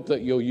it. We hope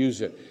that you'll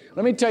use it.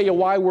 Let me tell you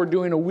why we're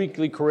doing a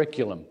weekly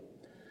curriculum.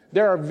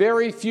 There are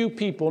very few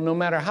people, no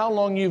matter how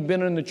long you've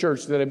been in the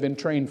church, that have been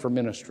trained for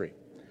ministry.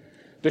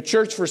 The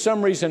church, for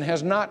some reason,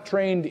 has not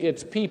trained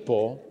its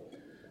people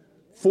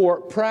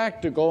for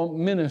practical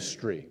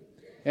ministry.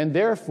 And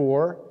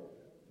therefore,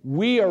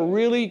 we are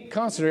really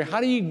concentrating,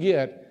 how do you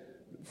get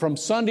from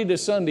Sunday to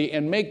Sunday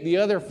and make the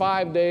other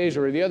 5 days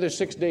or the other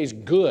 6 days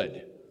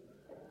good?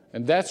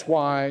 And that's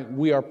why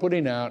we are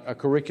putting out a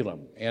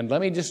curriculum. And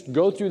let me just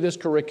go through this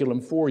curriculum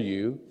for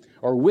you,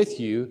 or with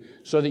you,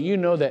 so that you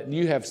know that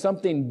you have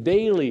something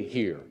daily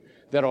here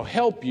that'll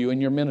help you in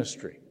your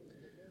ministry.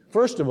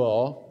 First of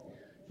all,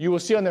 you will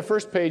see on the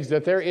first page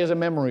that there is a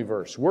memory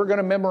verse. We're going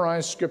to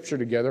memorize Scripture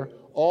together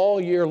all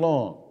year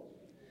long.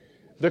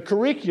 The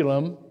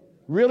curriculum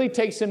really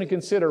takes into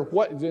consideration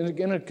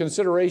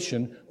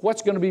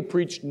what's going to be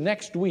preached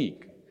next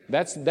week.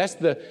 That's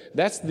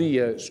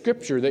the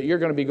Scripture that you're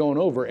going to be going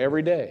over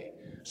every day,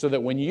 so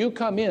that when you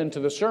come into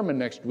the sermon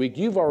next week,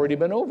 you've already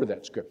been over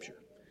that Scripture.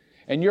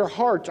 And your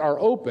hearts are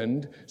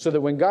opened so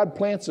that when God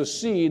plants a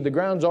seed, the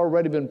ground's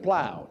already been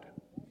plowed.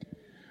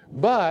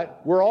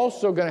 But we're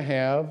also going to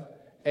have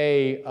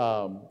a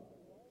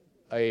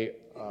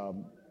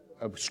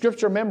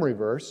Scripture memory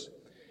verse,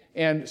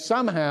 and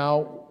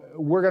somehow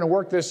we're going to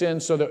work this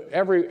in so that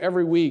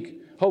every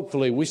week,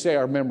 hopefully, we say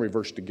our memory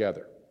verse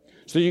together.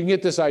 So you can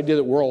get this idea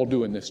that we're all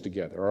doing this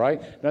together, all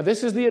right? Now,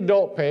 this is the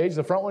adult page.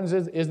 The front one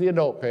is the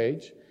adult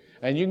page.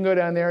 And you can go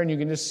down there and you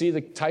can just see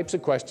the types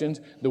of questions,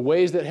 the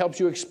ways that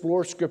helps you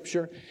explore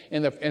Scripture,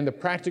 and the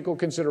practical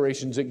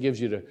considerations it gives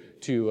you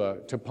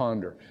to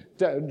ponder.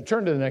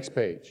 Turn to the next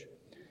page.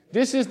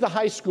 This is the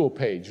high school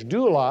page.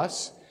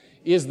 Doulos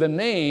is the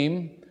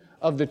name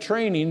of the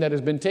training that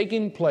has been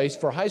taking place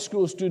for high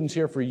school students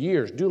here for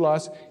years.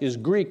 Doulos is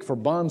Greek for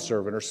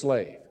bondservant or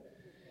slave.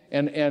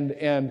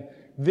 And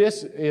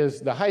this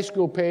is the high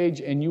school page,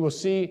 and you will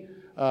see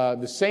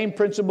the same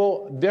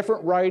principle,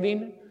 different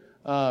writing,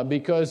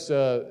 because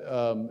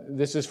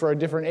this is for a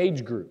different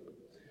age group.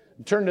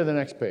 Turn to the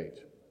next page.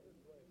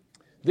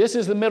 This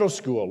is the middle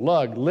school,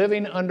 LUG,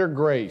 Living Under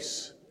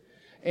Grace.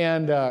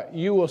 And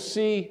you will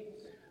see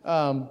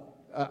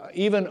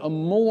even a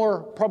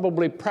more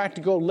probably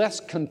practical,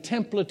 less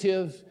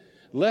contemplative,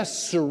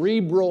 less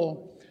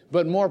cerebral,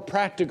 but more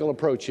practical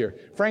approach here.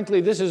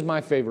 Frankly, this is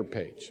my favorite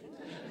page.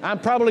 I'm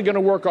probably going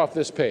to work off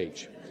this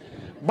page.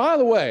 By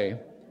the way,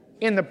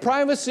 in the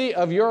privacy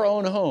of your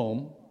own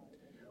home,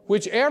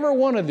 whichever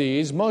one of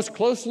these most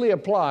closely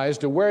applies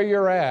to where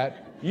you're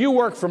at, you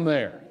work from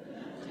there.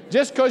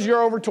 Just because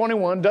you're over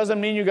 21 doesn't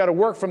mean you got to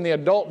work from the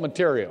adult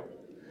material.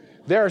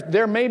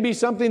 There may be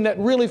something that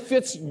really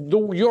fits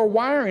your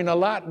wiring a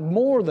lot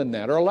more than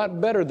that, or a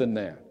lot better than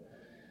that.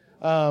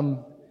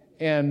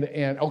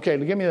 Okay,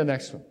 give me the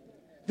next one.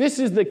 This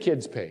is the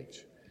kids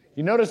page.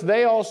 You notice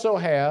they also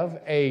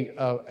have a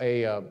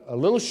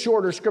little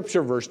shorter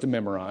Scripture verse to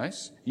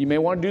memorize. You may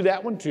want to do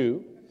that one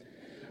too.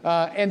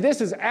 And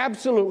this is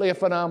absolutely a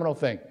phenomenal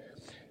thing.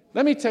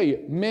 Let me tell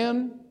you,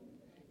 men,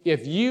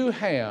 if you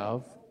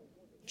have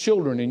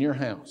children in your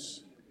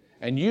house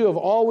and you have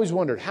always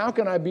wondered, how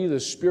can I be the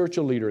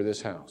spiritual leader of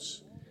this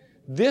house?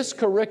 This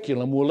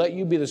curriculum will let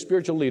you be the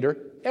spiritual leader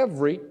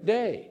every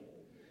day.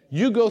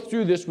 You go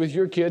through this with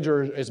your kids,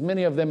 or as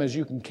many of them as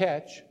you can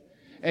catch,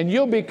 and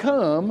you'll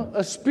become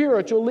a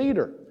spiritual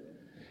leader.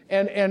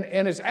 And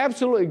it's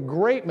absolutely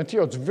great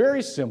material. It's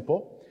very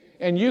simple.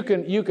 And you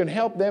can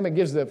help them. It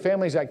gives the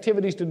families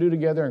activities to do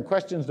together and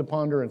questions to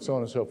ponder and so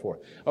on and so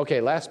forth.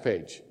 Okay, last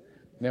page.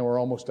 Then we're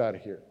almost out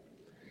of here.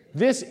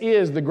 This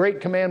is the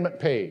Great Commandment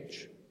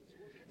page.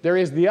 There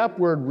is the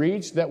upward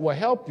reach that will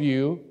help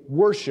you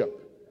worship.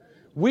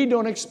 We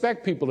don't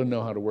expect people to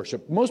know how to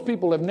worship. Most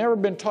people have never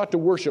been taught to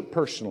worship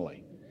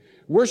personally.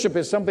 Worship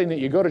is something that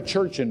you go to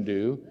church and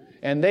do,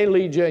 and they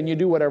lead you and you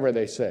do whatever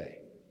they say.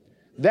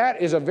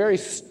 That is a very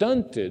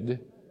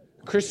stunted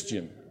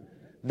Christian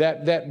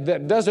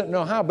that doesn't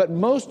know how. But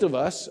most of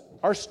us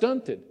are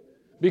stunted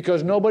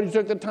because nobody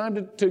took the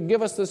time to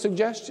give us the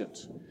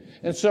suggestions.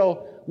 And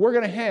so we're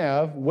going to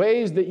have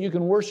ways that you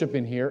can worship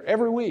in here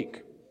every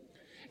week.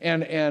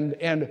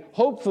 And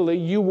hopefully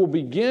you will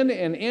begin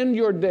and end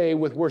your day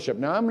with worship.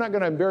 Now, I'm not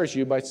going to embarrass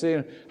you by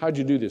saying, how'd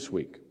you do this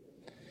week?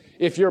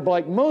 If you're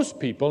like most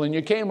people and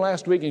you came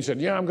last week and you said,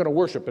 yeah, I'm going to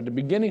worship at the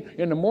beginning,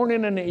 in the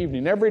morning and the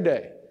evening, every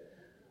day.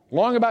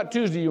 Long about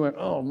Tuesday, you went,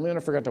 oh, man, I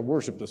forgot to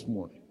worship this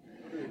morning.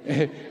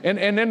 and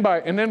then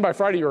by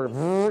Friday,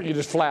 you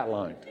just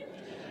flatlined.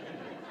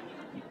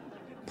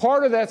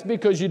 Part of that's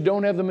because you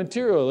don't have the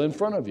material in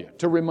front of you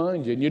to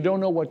remind you, and you don't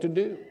know what to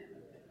do.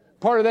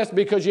 Part of that's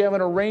because you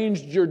haven't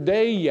arranged your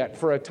day yet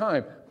for a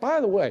time.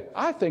 By the way,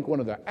 I think one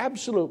of the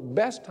absolute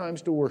best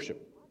times to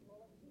worship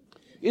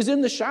is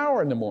in the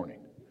shower in the morning.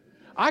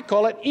 I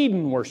call it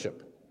Eden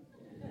worship.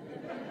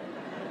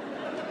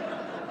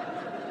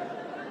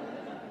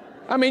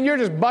 I mean, you're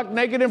just buck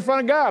naked in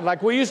front of God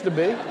like we used to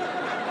be.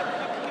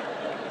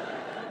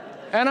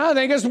 And I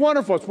think it's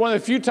wonderful. It's one of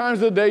the few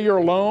times of the day you're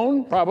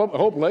alone, probably,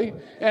 hopefully.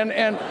 And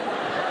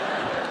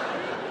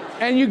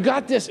you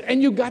got this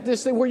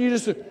thing where you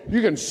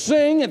can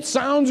sing. It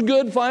sounds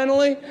good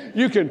finally.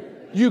 You can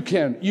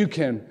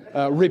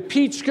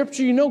repeat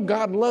Scripture. You know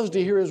God loves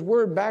to hear His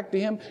Word back to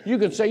Him. You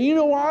can say, you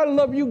know, I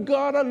love you,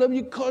 God. I love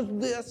you because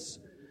this.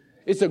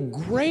 It's a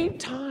great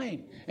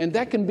time. And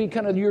that can be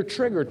kind of your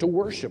trigger to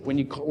worship when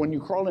you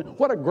crawl in.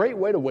 What a great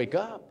way to wake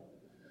up.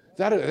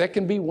 That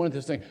can be one of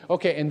those things.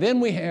 Okay, and then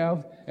we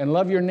have, and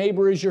love your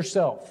neighbor as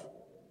yourself.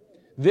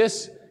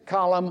 This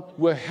column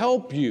will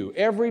help you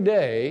every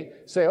day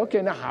say,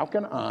 okay, now how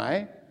can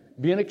I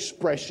be an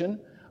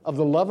expression of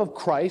the love of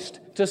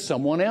Christ to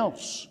someone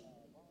else?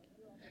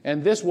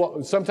 And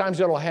sometimes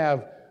it'll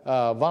have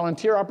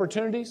volunteer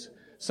opportunities.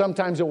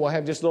 Sometimes it will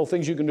have just little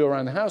things you can do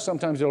around the house.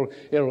 Sometimes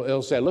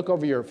it'll say, look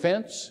over your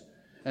fence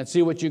and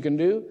see what you can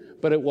do.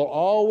 But it will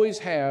always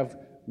have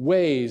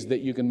ways that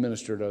you can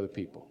minister to other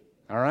people.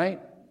 All right?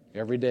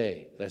 Every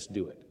day, let's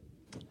do it.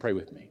 Pray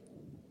with me.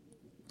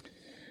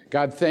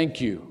 God, thank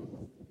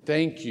you.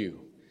 Thank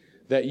you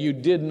that you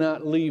did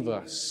not leave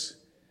us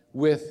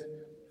with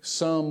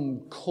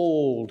some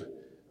cold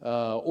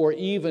or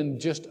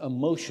even just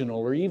emotional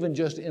or even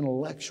just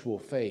intellectual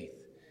faith.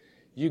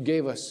 You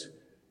gave us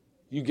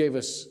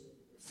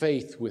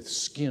faith with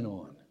skin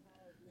on.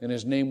 In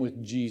His name,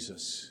 with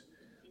Jesus.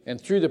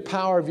 And through the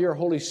power of your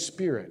Holy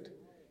Spirit,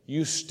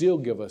 you still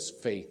give us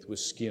faith with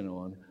skin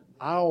on,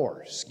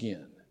 our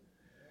skin.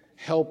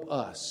 Help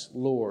us,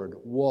 Lord,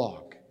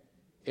 walk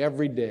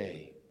every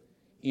day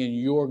in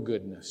your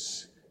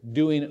goodness,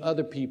 doing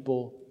other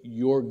people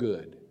your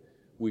good.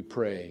 We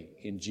pray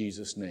in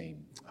Jesus'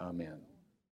 name. Amen.